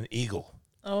an eagle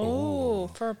Oh,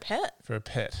 for a pet. for a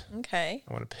pet. Okay.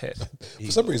 I want a pet.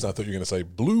 For some reason, I thought you were going to say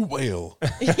blue whale.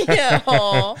 Yeah.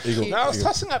 Aw, Eagle. cute. No, I was Eagle.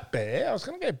 tossing up bear. I was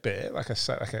going to go bear,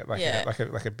 Yeah.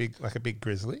 like a big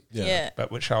grizzly, Yeah. Yeah.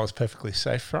 but which I was perfectly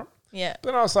safe from. Yeah.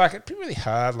 But I was like, it'd be really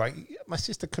hard. Like, my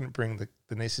sister couldn't bring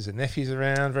the nieces and nephews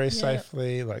around very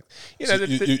safely. Like, you know, So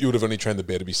you would have only trained the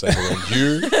bear to be safe around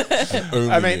you. And only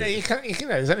I mean, you. you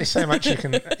know, there's only so much you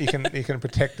can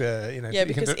protect. You know, Yeah, you can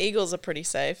because do- eagles are pretty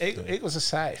safe. eagles are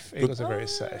safe. Eagles are very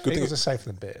safe. Good thing- Eagles are safer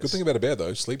than bears. Good thing about a bear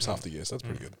though, sleeps half the year, so that's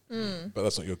pretty good. But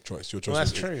that's not your choice. Your choice. Well,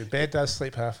 that's is true. Bear does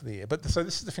sleep half of the year. But so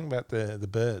this is the thing about the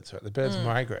birds, right? The birds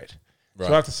migrate. Right.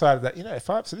 So I've decided that, you know,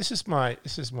 so this is my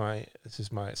so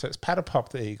it's Patapop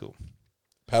the eagle.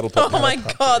 Paddle Oh pop. my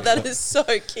god, that is so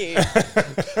cute.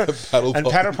 Paddle And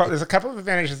pop. Patapop, there's a couple of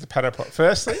advantages to Patapop.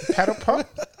 Firstly, Patapop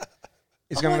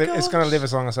is Oh going my to it's going to gosh. live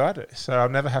as long as I do. So I'll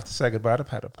never have to say goodbye to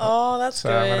Patapop. Oh, that's So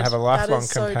good. I'm gonna have a lifelong that is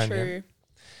so companion. true.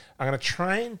 I'm going to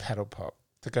train Paddlepop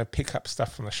to go pick up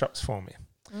stuff from the shops for me.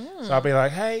 So I'll be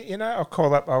like, hey, you know, I'll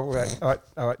call up. I'll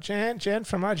like Jan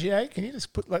from IGA. Can you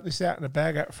just put like this out in a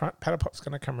bag out front? Paddlepop's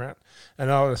going to come around, and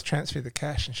I'll just transfer the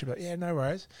cash. And she'll be like, yeah, no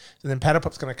worries. So then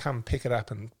Paddlepop's going to come pick it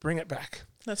up and bring it back.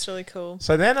 That's really cool.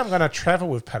 So then I'm going to travel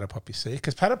with Paddlepop, you see,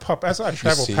 because Paddlepop, as I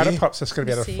travel, see? Paddlepop's just going to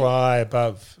be able to see? fly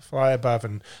above,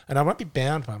 and I won't be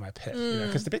bound by my pet, you know,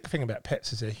 because the big thing about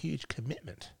pets is they're a huge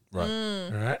commitment. Right.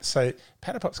 All right, so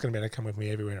Paddlepop's going to be able to come with me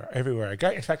everywhere I go.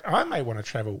 In fact, I may want to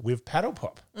travel with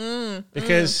Paddlepop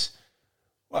because,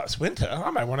 well, it's winter.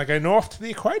 I may want to go north to the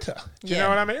equator. Do you Yeah. know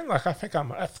what I mean? Like, I think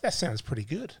that sounds pretty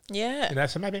good. Yeah. You know,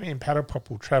 so maybe me and Paddlepop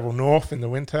will travel north in the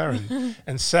winter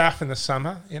and south in the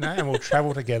summer, you know, and we'll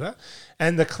travel together.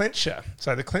 And the clincher,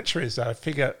 so the clincher is, I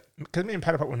figure, because me and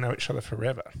Paddlepop will know each other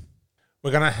forever,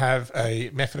 we're going to have a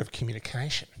method of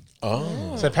communication.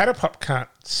 Oh. So Paddlepop can't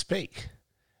speak.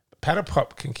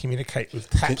 Paddlepop can communicate with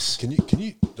taps. Can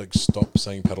you like stop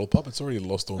saying paddle pop? It's already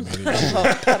lost all meaning.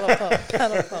 Paddle pop.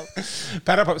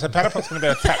 Paddlepop's going to be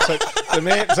able to tap. So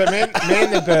me and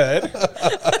the bird,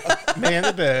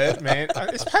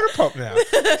 it's Paddlepop now.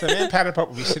 So me and Paddlepop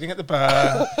will be sitting at the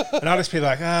bar, and I'll just be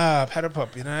like,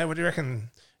 Paddlepop, you know, what do you reckon?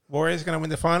 Warriors are going to win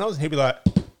the finals? And he'll be like,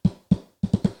 and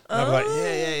I'll be like,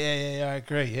 yeah, I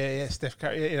agree, yeah, Steph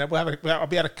Curry, yeah, you know, I'll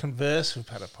be able to converse with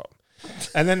Paddlepop.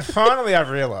 And then finally, I've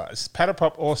realised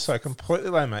Paddlepop also completely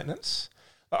low maintenance.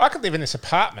 I could live in this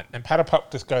apartment, and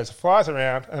Paddlepop just flies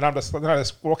around, and then I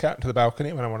just walk out into the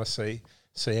balcony when I want to see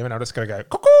him, and I'm just going to go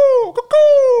cuckoo,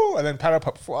 cuckoo, and then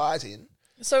Paddlepop flies in.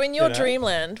 So in your You know?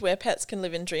 dreamland, where pets can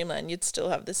live in dreamland, you'd still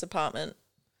have this apartment.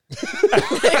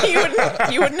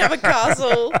 you wouldn't have a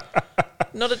castle,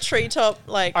 not a treetop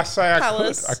like I say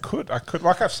palace. I could.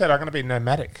 Like I've said, I'm going to be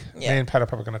nomadic. Yeah. Me and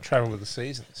Paddlepop are going to travel with the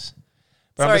seasons.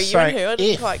 But I'm Sorry, just you and saying, who? I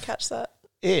didn't quite catch that.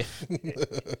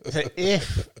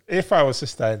 if I was to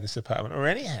stay in this apartment or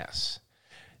any house,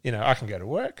 you know, I can go to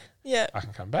work, Yeah. I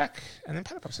can come back, and then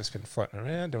Paddlepop's just been floating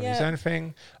around doing his Yeah. own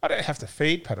thing. I don't have to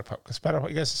feed Paddlepop because Paddlepop,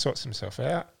 he goes and sorts himself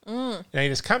out. You know, he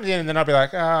just comes in, and then I'll be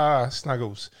like,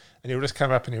 Snuggles, and he'll just come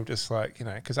up and he'll just like, you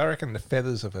know, because I reckon the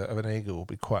feathers of an eagle will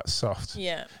be quite soft.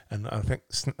 Yeah. And I think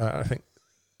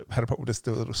Paddlepop will just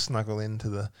do a little snuggle into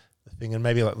the thing and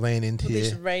maybe like lean into With you.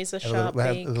 this razor Have a sharp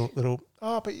little, beak. little,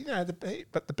 but you know, the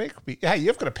beak will be, hey,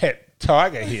 you've got a pet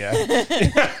tiger here. True.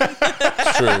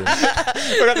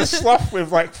 We've got the sloth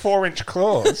with like 4-inch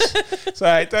claws.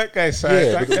 So don't go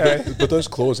But those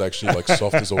claws are actually like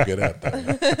soft as all get out.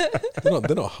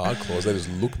 They're not hard claws. They just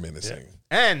look menacing.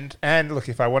 And look,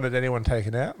 if I wanted anyone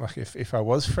taken out, like if I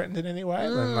was threatened in any way,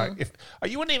 then like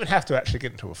you wouldn't even have to actually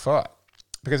get into a fight.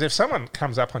 Because if someone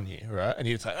comes up on you, right, and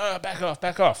you say,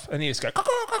 back off, and you just go, caw,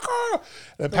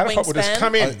 then Paddlepop will just wingspan.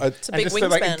 come in It's a and big just do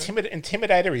like wingspan.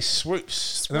 intimidatory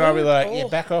swoops. And then I'll be like, yeah, Oh.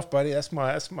 back off, buddy, that's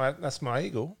my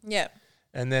eagle. Yeah.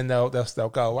 And then they'll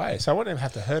go away. So I wouldn't even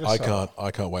have to hurt a soul.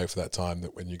 I can't wait for that time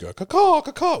that when you go caw,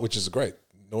 caw, which is a great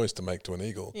noise to make to an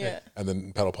eagle. Yeah. And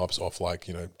then paddle pops off like,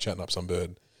 you know, chatting up some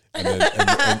bird. And then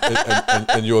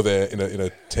and you're there in a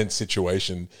tense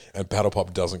situation, and paddle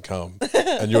pop doesn't come,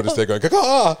 and you're just there going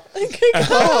caw.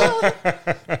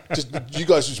 Just you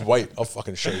guys just wait. I'll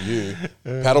fucking show you.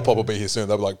 Paddle pop will be here soon.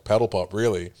 They'll be like, paddle pop,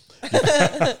 really?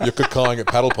 You're cawing at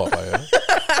paddle pop, are you?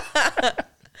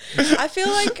 I feel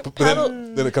like But paddle.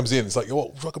 then it comes in. It's like,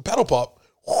 oh, fucking paddle pop.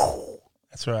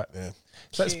 That's right. Yeah.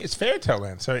 So cute. it's fairy tale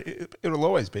land, so it'll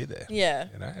always be there. Yeah.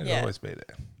 You know, it'll Yeah. always be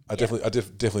there. I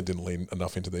definitely didn't lean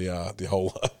enough into the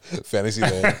whole fantasy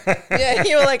there. Yeah,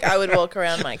 you were like, I would walk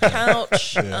around my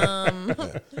couch.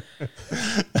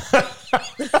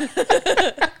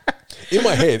 In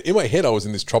my head, I was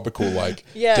in this tropical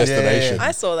Yeah. destination.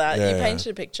 I saw that. Yeah, You yeah. painted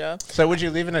a picture. So would you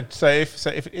live in a if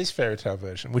it is fairy tale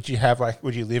version, would you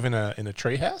live in a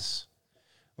tree house?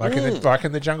 Like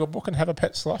in the Jungle Book and have a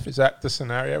pet sloth? Is that the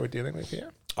scenario we're dealing with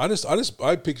here? I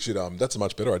pictured that's a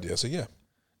much better idea. So yeah.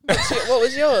 What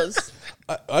was yours?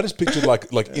 I just pictured like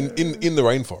in the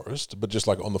rainforest, but just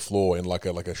like on the floor in like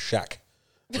a shack,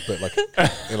 but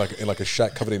in a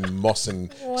shack covered in moss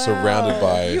and surrounded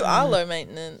by. You are low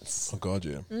maintenance. Oh God,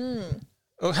 yeah.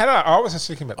 Well, I was just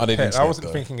thinking about I the need pet. I internet, wasn't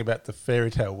though. thinking about the fairy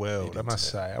tale world. I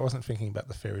must say, I wasn't thinking about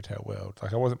the fairy tale world.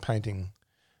 Like I wasn't painting.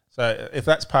 So if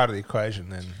that's part of the equation,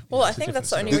 then Well, I it's a think that's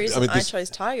the different only story. reason I this- chose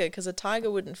tiger, because a tiger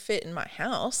wouldn't fit in my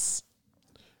house.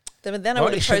 Then I Well,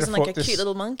 would you have should have chosen like a thought this- cute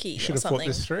little monkey You or should have thought something.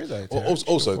 this through, though. Well, Terry. You should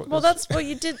have also- thought Well, this- that's what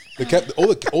you did.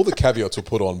 All the caveats were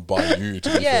put on by you.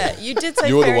 To be Yeah, fair. you did say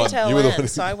You were the fairy one- tale you were the land, one-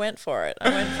 so I went for it. I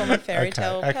went for my fairy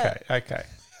tale pet. Okay.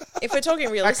 If we're talking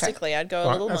realistically, I'd go a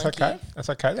Right, little that's monkey. okay. That's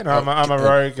okay. Then I'm a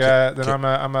rogue. Then I'm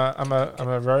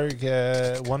a rogue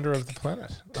wanderer of the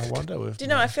planet. I wander with. Do you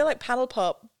know? I feel like Paddle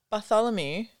Pop,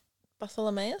 Bartholomeus,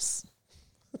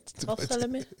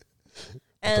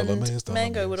 and Bartholomeus,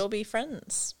 Mango would all be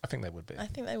friends. I think they would be. I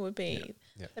think they would be.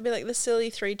 Yeah. They'd be like the silly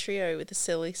three trio with the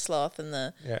silly sloth and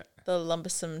the Yeah.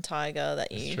 lumbersome tiger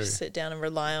that you true. sit down and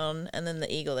rely on, and then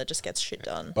the eagle that just gets shit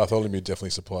done. Bartholomew definitely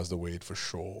supplies the weed for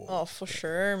sure. Oh, for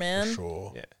sure, man. For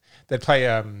sure. Yeah. They'd play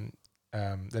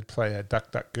a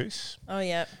Duck Duck Goose. Oh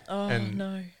yeah. Oh And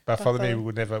no. Bartholomew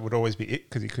would always be it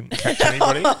because he couldn't catch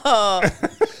anybody.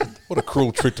 What a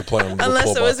cruel trick to play on. little Unless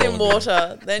poor it was in Bartholomew.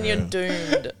 water, then you're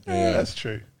doomed. Yeah. That's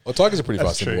true. Well, tigers are pretty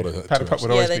That's fast in true. water. Paddle too, Pop would actually.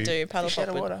 Yeah, always they be do. Paddle fish out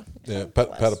Pop of would. water. Yeah,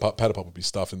 Paddle Pop would be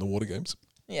stuffed in the water games.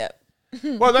 Yeah.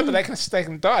 Well, no, but they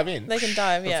can dive in. They can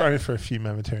dive, yeah. Only for a few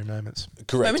momentary moments.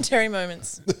 Correct. Momentary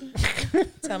moments.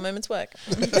 That's how moments work.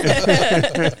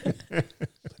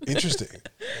 Interesting.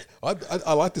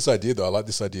 I like this idea though. I like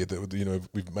this idea that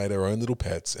we've made our own little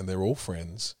pets and they're all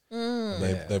friends. And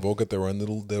they've all got their own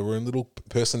little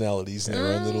personalities and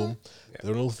their own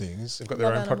little things. They've got their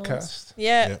Love own animals. podcast.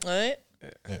 Yeah. Yeah. Right?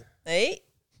 Yeah. Hey.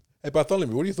 Hey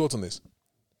Bartholomew, what are your thoughts on this?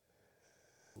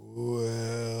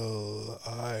 Well,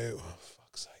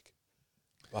 fuck's sake,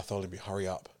 Bartholomew, hurry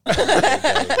up.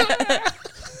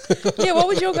 Yeah, what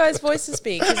would your guys' voices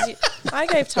be? Because I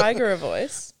gave Tiger a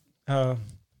voice.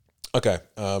 Okay.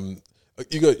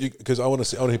 You go because I want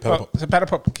to hear Paddle Well, Pop. so Paddle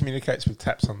Pop communicates with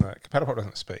taps on the. Paddle Pop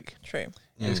doesn't speak. True.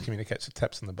 He just communicates with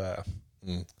taps on the bar.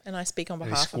 And I speak on And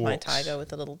he behalf of my squawks. tiger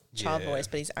with a little child Yeah. voice,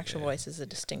 but his actual voice is a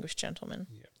distinguished gentleman.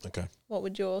 Okay. What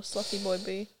would your slothy boy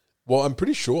be? Well, I'm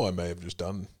pretty sure I may have just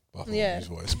done Bartholomew's Yeah.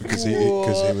 voice because he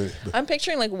would. I'm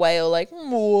picturing like whale, like,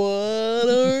 what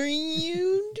are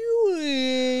you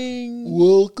doing?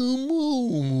 Welcome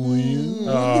home, William.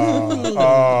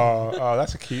 Oh,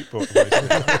 that's a cute boy voice.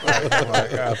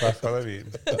 Bartholomew.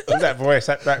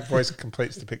 That voice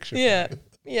completes the picture. Yeah.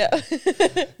 Yeah.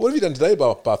 What have you done today,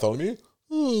 Bartholomew?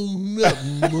 Oh,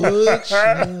 not much.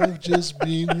 I've just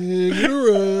been hanging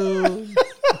around.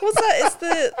 What's that? It's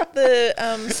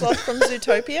the sloth from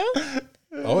Zootopia?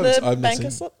 The banker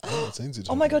sloth? I haven't seen Zootopia.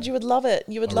 Oh my god, you would love it.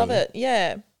 You would love really? it.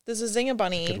 Yeah. There's a zinger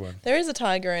bunny. Good one. There is a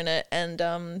tiger in it, and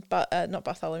not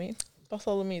Bartholomew.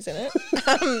 Bartholomew's in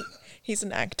it. He's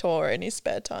an actor in his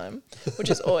spare time, which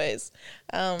is always.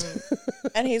 And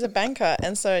he's a banker,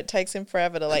 and so it takes him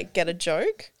forever to like get a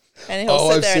joke, and he'll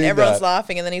sit I've there and seen everyone's that.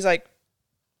 laughing, and then he's like.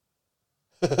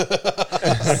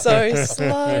 So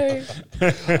slow.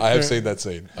 I have seen that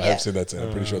scene. I Yeah. have seen that scene.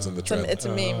 I'm pretty sure it's in the trailer. It's a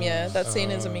meme, yeah. That scene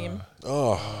is a meme.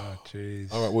 Oh, Oh,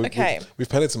 jeez. all right. Okay. We've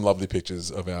painted some lovely pictures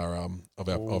of our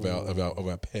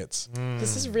pets.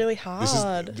 This is really This is.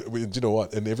 hard. Do you know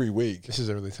what? And every week, This is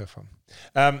a really tough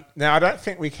one. Now, I don't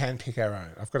think we can pick our own.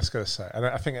 I've just got to say,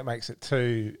 I think it makes it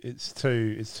too. It's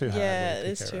too hard. Yeah, when it we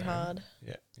is pick too our own. hard.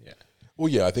 Yeah. well,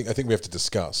 yeah. I think we have to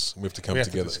discuss. We have to come We have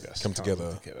to together. discuss. Come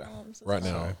together right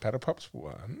now. So, Paddle Pop's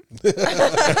one.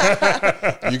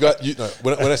 You got you. No,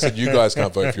 when I said you guys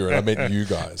can't vote for it, I meant you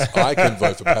guys. I can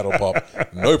vote for Paddle Pop,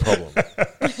 no problem.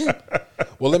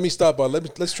 Well, let me start by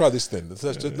let's try this then.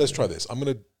 Let's try this. I'm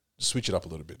going to switch it up a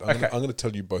little bit. I'm going to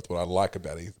tell you both what I like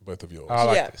about both of yours. I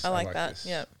like Yeah, this. I like that. this.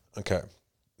 Yeah. Okay,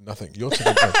 nothing. You're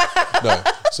no.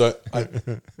 So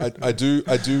I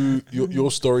do.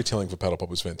 Your storytelling for Paddle Pop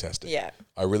was fantastic. Yeah.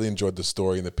 I really enjoyed the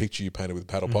story and the picture you painted with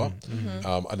Paddle Pop.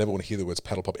 I never want to hear the words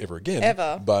Paddle Pop ever again.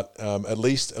 Ever. But at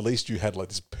least you had like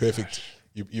this perfect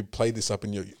you played this up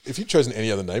in your. If you'd chosen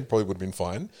any other name, probably would have been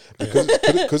fine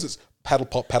because it's paddle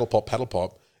pop, paddle pop, paddle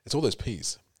pop. It's all those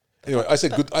P's. Anyway, I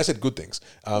said good things.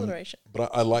 Alliteration. But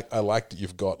I like that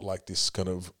you've got like this kind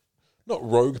of not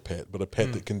rogue pet, but a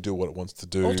pet that can do what it wants to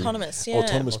do. Autonomous, yeah.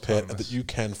 Autonomous pet that you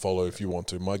can follow if you want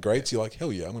to. Migrates, you're like,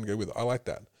 hell yeah, I'm going to go with it. I like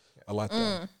that. I like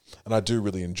that, and I do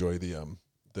really enjoy the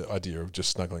idea of just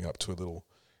snuggling up to a little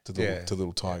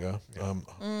tiger. Yeah.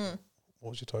 What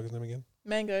was your tiger's name again?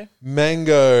 Mango.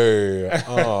 Mango.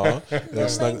 Oh, Mango.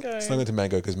 snuggle into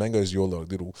Mango because Mango is your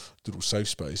little safe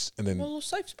space, and then A little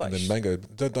safe space. and then Mango.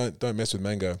 Don't mess with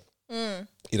Mango.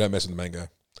 You don't mess with Mango.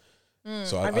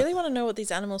 So I really want to know what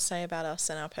these animals say about us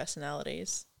and our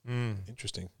personalities.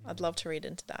 interesting. I'd love to read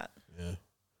into that. Yeah.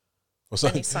 Well,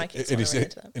 Any psychics wanna read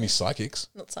into that? Any psychics?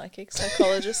 Not psychics,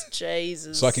 psychologists.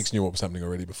 Jesus. Psychics knew what was happening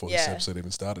already before this Yeah. episode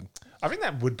even started. I think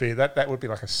that would be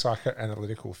like a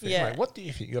psychoanalytical thing. Yeah. Like, what do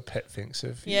you think your pet thinks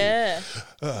of you? Yeah.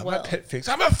 My Well. pet thinks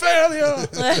I'm a failure. I'm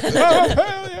a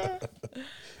failure.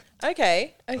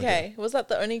 Okay. Was that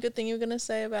the only good thing you were going to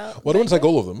say about? Well, I don't want to take Mango?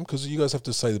 all of them because you guys have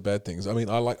to say the bad things. I mean,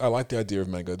 I like the idea of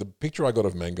Mango. The picture I got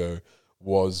of Mango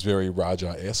was very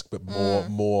Raja-esque, but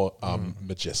more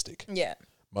majestic, Yeah,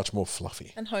 much more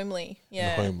fluffy and homely.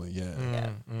 Yeah. and homely. Yeah. Yeah.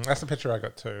 That's the picture I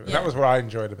got too. And Yeah. that was what I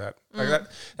enjoyed about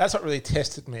that's what really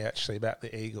tested me actually about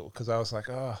the eagle, because I was like,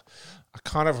 I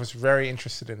kind of was very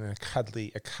interested in a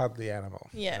cuddly animal.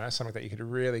 Yeah. You know, something that you could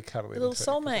really cuddle A little into,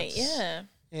 'cause soulmate. that's- Yeah.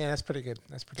 Yeah, that's pretty good.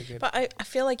 But I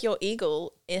feel like your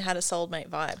eagle, it had a soulmate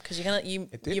vibe because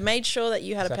It did. you made sure that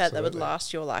you had a pet that would Absolutely.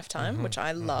 last your lifetime, which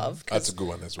I love. 'cause That's a good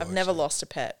one as well. I've never actually. lost a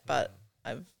pet, but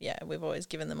we've always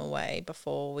given them away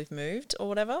before we've moved or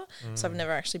whatever. So I've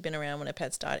never actually been around when a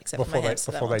pet's died, except for my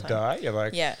hamster before that they one time. die, you're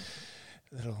like, Yeah.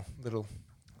 little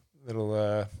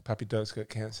puppy dog's got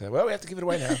cancer. Well, we have to give it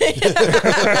away now.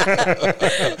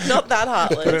 Not that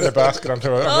Put it in a heartless. basket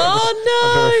onto a.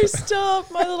 Oh no! Stop,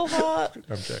 my little heart.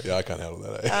 I'm joking. Yeah, I can't handle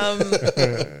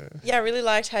that. Yeah, I really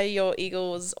liked how your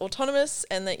eagle was autonomous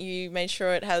and that you made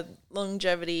sure it had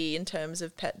longevity in terms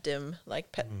of petdom,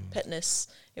 like petness.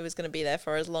 It was going to be there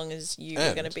for as long as you were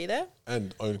And- going to be there.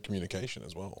 And own communication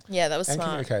as well. Yeah, that was And smart.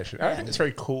 communication. I think it's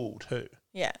very cool too.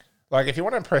 Yeah. Like if you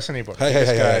want to impress anybody, Hey,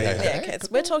 just hey, go, hey, hey, Yeah, okay. So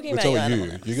we're talking We're about your telling you.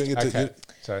 animal. You're going to get Okay.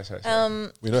 to.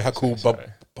 Sorry. We know how cool Sorry.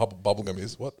 bubblegum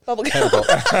is. What? Bubblegum.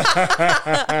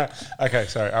 Okay,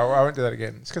 sorry. I won't do that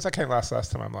again. It's because I came last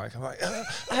time. I'm like,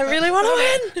 I really want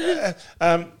to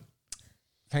win.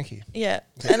 thank you. Yeah.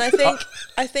 And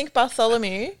I think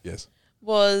Bartholomew Yes.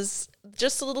 was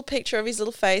just a little picture of his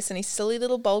little face and his silly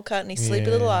little bowl cut and his sleepy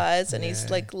little eyes and his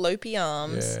like lopey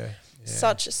arms. Yeah.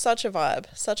 Such a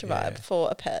vibe for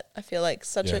a pet. I feel like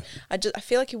I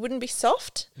feel like he wouldn't be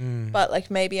soft, but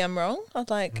like maybe I'm wrong. I'd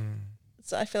like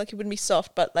so I feel like he wouldn't be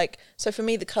soft, but like so for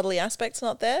me the cuddly aspect's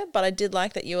not there, but I did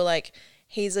like that you were like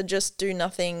he's a just do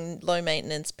nothing low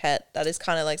maintenance pet that is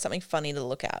kind of like something funny to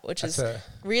look at, which is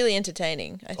really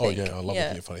entertaining, I think. Oh, yeah. I love looking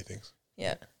at funny things.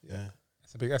 Yeah. Yeah.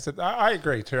 I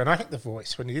agree too, and I think the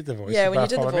voice when you did the voice. Yeah, of when you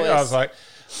did the Bartholomew, voice. I was like,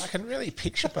 I can really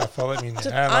picture Bartholomew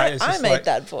now. I made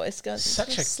that voice, guys.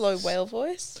 such a Slow whale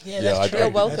voice. Yeah, Yeah, that's true. You're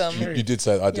welcome. That's true. You did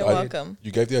say You're welcome.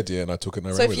 You gave the idea, and I took it and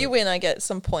I So ran if with you it. win, I get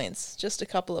some points, just a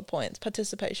couple of points,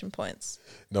 participation points.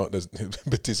 No, there's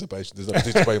participation. There's no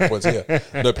participation points here.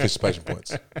 No participation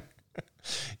points.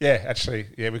 Yeah, actually,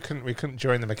 we couldn't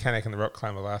join the mechanic and the rock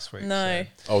climber last week. No.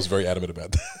 so. I was very adamant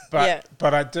about that. But Yeah.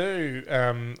 but I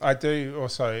do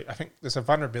also I think there's a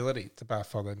vulnerability to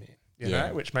Bartholomew, you Yeah.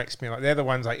 know, which makes me like they're the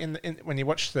ones like in when you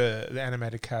watch the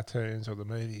animated cartoons or the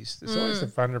movies, there's always the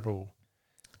vulnerable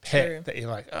pet True. that you're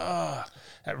like,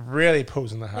 that really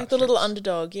pulls in the heart. Like the little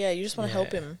underdog, yeah. You just want to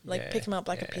help Yeah, him, like yeah, pick him up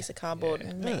like a yeah, piece of cardboard yeah.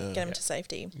 and get him to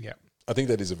safety. Yeah. I think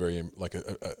that is a very like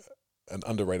an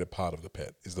underrated part of the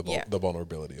pet is the Yeah. the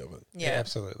vulnerability of it. Yeah, Yeah.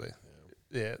 absolutely.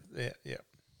 Yeah.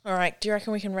 All right. Do you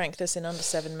reckon we can rank this in under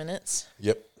 7 minutes?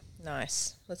 Yep.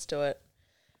 Nice. Let's do it.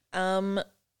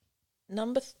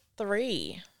 Number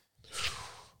 3.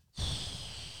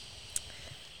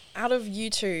 Out of you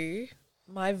two,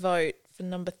 my vote for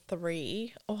number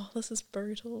 3. Oh, this is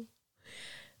brutal.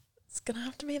 It's gonna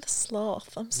have to be the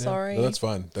sloth. I'm sorry. No, that's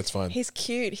fine. That's fine. He's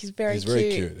cute. He's very He's cute.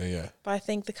 very cute. Yeah. But I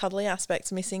think the cuddly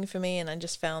aspect's missing for me, and I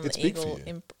just found It's the big for eagle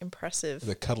you. impressive.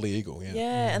 The cuddly eagle. Yeah.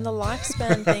 Yeah, and the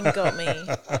lifespan thing got me.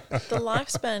 The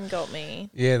lifespan got me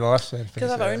Yeah, the lifespan. because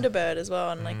I've owned a bird as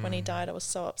well, and like when he died, I was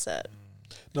so upset.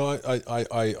 No,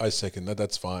 I second that.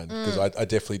 That's fine because Mm. I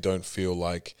definitely don't feel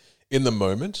like in the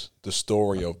moment the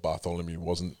story of Bartholomew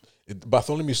wasn't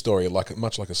Bartholomew's story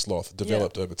much like a sloth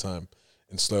developed over time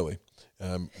and slowly.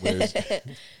 Whereas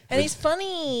And he's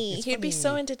funny. He'd be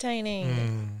so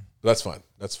entertaining. That's fine.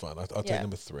 That's fine. I'll take Yeah.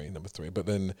 number three. But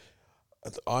then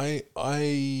I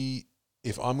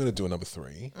if I'm going to do a number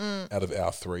three out of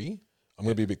our three, I'm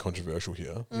going to be a bit controversial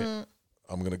here. Mm.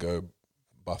 I'm going to go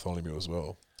Bartholomew as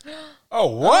well. Oh,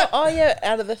 what? Oh, yeah,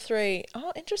 out of the three.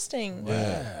 Oh, interesting.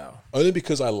 Wow. Only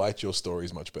because I liked your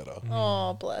stories much better.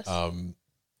 Oh, bless.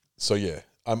 So yeah,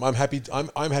 I'm happy.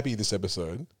 I'm happy this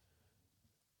episode.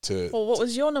 Well, what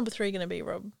was your number 3 going to be,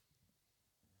 Rob?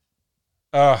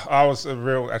 I was a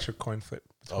real actual coin flip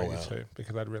between Oh, wow. the two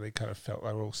because I'd really kind of felt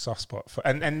a real soft spot for,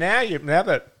 and now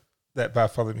that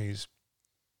Bartholomew's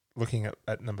looking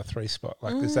at number 3 spot,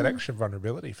 like there's that extra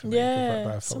vulnerability for me. with Yeah,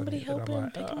 Bartholomew somebody that help I'm him,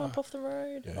 like, pick him up off the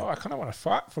road. Yeah. Oh, I kind of want to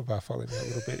fight for Bartholomew a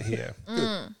little bit here.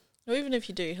 Or even if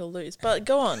you do, he'll lose. But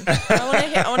go on.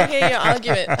 I want to hear your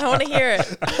argument. I want to hear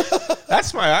it.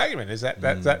 That's my argument. Is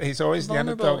that he's always the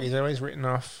Vulnerable. underdog. He's always written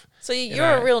off. So you're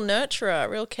know. a real nurturer, a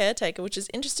real caretaker, which is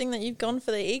interesting that you've gone for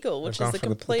the eagle, which I've is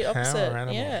gone the for complete power opposite.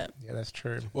 animal. Yeah, Yeah, that's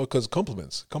true. Well, because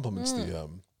compliments the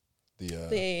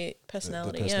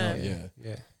personality. yeah.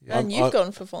 Yeah. And you've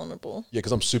gone for vulnerable. Yeah,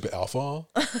 because I'm super alpha.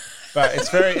 But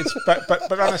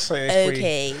but honestly,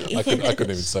 if I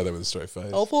couldn't even say that with a straight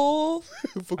face. Awful.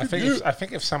 I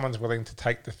think if someone's willing to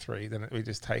take the 3, then we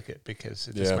just take it because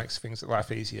it just Yeah. makes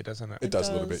life easier, doesn't it? It does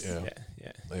a little bit, does. yeah.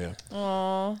 Yeah. Yeah.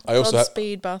 Oh, I also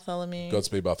Godspeed, Bartholomew.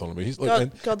 Godspeed Bartholomew. He's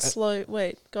God slow.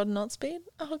 Wait, God not speed?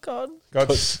 Oh, God.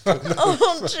 God's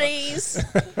Oh, jeez.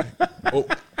 oh,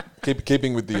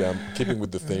 keeping with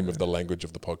the theme of the language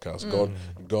of the podcast.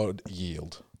 God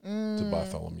yield to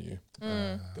Bartholomew.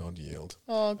 God yield.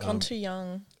 Oh, gone too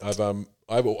young. I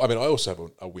also have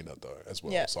a winner though as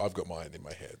well. Yeah. So I've got mine in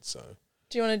my head. So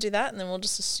Do you want to do that? And then we'll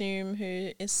just assume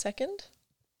who is second?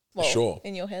 Well, Sure.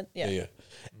 In your head? Yeah. yeah.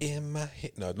 In my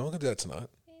head. No, I'm not gonna do that tonight.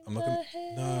 I'm not gonna.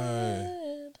 No.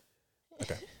 Head.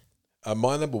 Okay.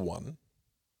 My number 1,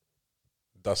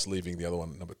 thus leaving the other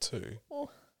one at number 2. Oh.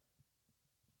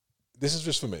 This is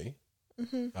just for me.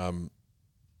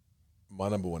 My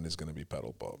number 1 is going to be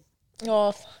Paddle Pop.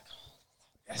 Oh,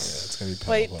 Yeah, it's going to be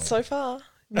Paddle wait, Pop. so far.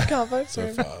 You can't vote for So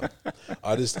him. far,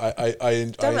 I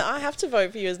Damn it, I have to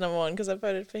vote for you as number 1 because I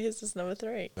voted for his as number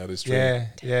 3. that is true. yeah.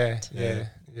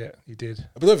 You did.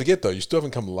 But don't forget though, you still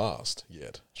haven't come last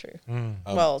yet. True. Mm.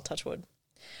 Well, touch wood.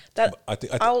 That I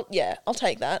think, I'll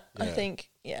take that. I Yeah. think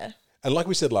and like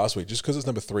we said last week, just because it's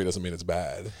number 3 doesn't mean it's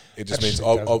bad. It just means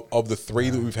Actually of the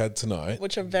 3 that we've had tonight,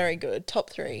 which are very good. Top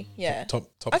 3. Yeah. top.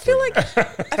 I feel 3.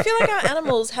 like our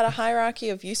animals had a hierarchy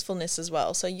of usefulness as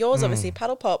well. So yours obviously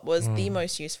Paddle Pop was the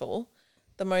most useful,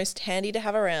 the most handy to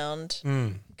have around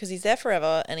because he's there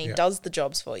forever and he Yeah. does the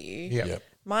jobs for you. Yeah. Yep.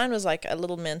 Mine was like a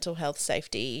little mental health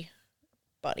safety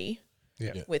buddy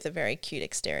Yeah. Yeah. with a very cute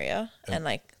exterior and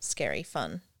like scary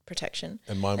fun protection.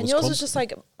 And mine And was yours was just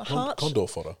like a heart. condor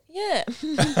fodder. Yeah.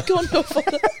 Condor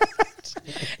fodder.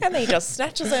 And then he just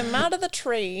snatches him out of the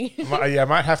tree. You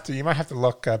might have to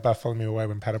lock Bartholomew away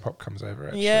when Paddle Pop comes over.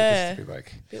 Actually, Yeah. just to be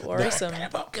like, Bit worrisome. Paddle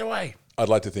Pop, get away. I'd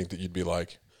like to think that you'd be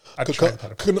like, I'd train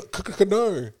Paddle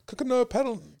Pop. no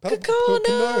paddle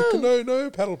no.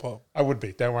 paddle pop. I would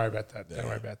be. Don't worry about that. Don't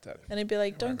worry about that. And he'd be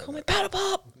like, don't call me Paddle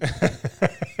Pop.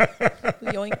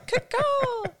 Yoink,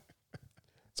 caw.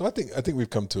 So I think we've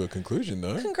come to a conclusion,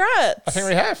 no? Congrats. I think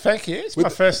we have. Thank you. It's my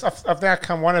first. I've now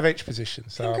come one of each position.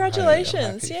 So Congratulations.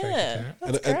 I'm happy. Thank you, Yeah. Janet.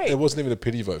 That's And great. it wasn't even a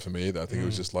pity vote for me either. I think it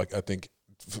was just like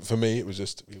for me it was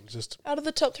just Out of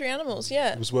the top 3 animals,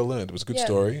 yeah. it was well earned. It was a good Yeah.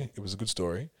 story. It was a good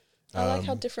story. I like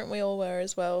how different we all were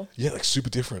as well. Yeah, like super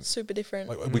different. Super different.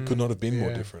 Like we could not have been more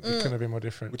Yeah. different, It couldn't have been more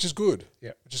different. which is good.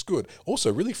 Yeah. Which is good.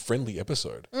 Also, really friendly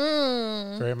episode.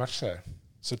 Very much so.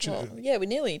 So Well, yeah,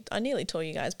 I nearly tore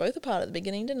you guys both apart at the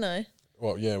beginning, didn't I?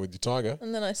 well, yeah, with your tiger.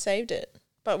 And then I saved it.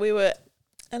 But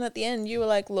and at the end you were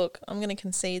like, look, I'm going to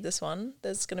concede this one.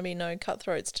 There's going to be no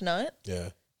cutthroats tonight. Yeah.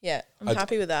 Yeah, I'm I'd-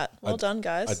 happy with that. Well done, I,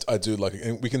 guys. I do like it.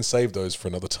 And we can save those for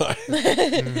another time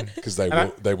because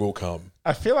they will come.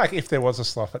 I feel like if there was a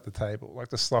sloth at the table, like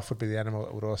the sloth would be the animal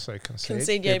that would also concede.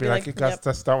 Concede, yeah, You'd be be like, like, you guys yep.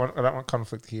 just I don't want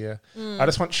conflict here. I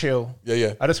just want chill.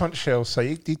 Yeah. I just want chill. So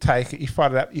you take it, you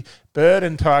fight it out. Bird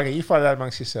and tiger, you fight it out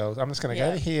amongst yourselves. I'm just going to go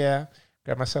Yeah. over here,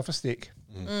 grab myself a stick,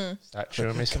 start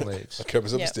chewing me some leaves. Okay,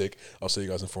 myself Yep. a stick. I'll see you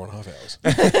guys in 4.5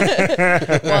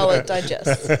 hours. While it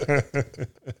digests.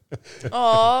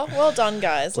 Oh, well done,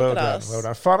 guys. Well Look at done, us. well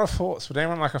done. Final thoughts. Would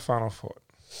anyone like a final thought?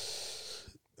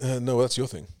 No, that's your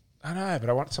thing. I know, but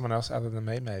I want someone else other than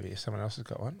me, maybe, if someone else has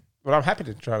got one. But I'm happy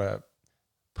to try to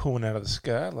pull one out of the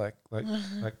sky, like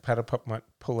Paddle Pop might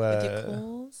pull With your a...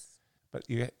 claws. But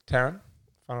you, Taryn,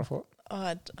 final thought? Oh,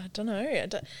 I don't know.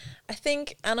 I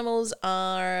think animals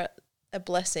are a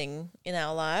blessing in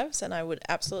our lives, and I would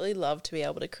absolutely love to be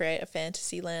able to create a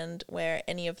fantasy land where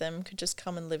any of them could just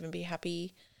come and live and be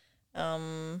happy.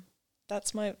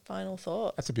 That's my final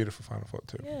thought. That's a beautiful final thought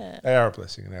too. Yeah. They are a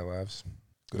blessing in our lives.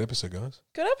 Good episode, guys.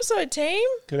 Good episode, team.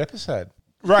 Good episode.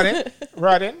 Right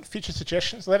in. Future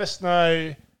suggestions. Let us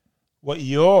know what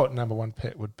your number one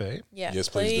pet would be. Yeah, Yes,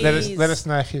 please do. Let us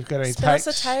know if you've got any Spin takes.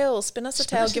 us a tale. Spin us a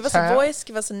Spin tale. us a Give us tale. a voice.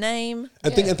 Give us a name.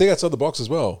 And think outside the box as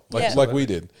well, Yeah. like we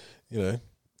did. You know,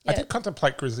 I did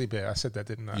contemplate grizzly bear. I said that,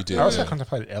 didn't I? You did, I also yeah.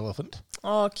 contemplated elephant.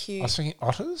 Oh, I cute. was thinking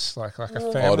otters, like a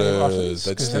family of otters.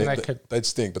 They'd 'cause then stink. They'd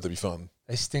stink, but they'd be fun.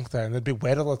 they stink though, and they'd be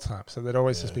wet all the time. So they'd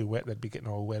always just be wet. They'd be getting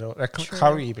all wet. They couldn't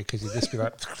curry you because you'd just be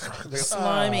like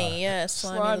slimy. Yeah,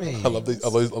 slimy. slimy. I love these. I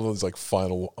love these like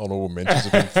final honorable mentions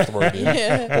have been thrown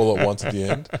in all at once at the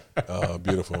end.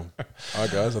 Beautiful. All right,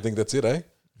 guys. I think that's it, eh?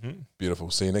 Mm-hmm.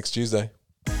 Beautiful. See you next Tuesday.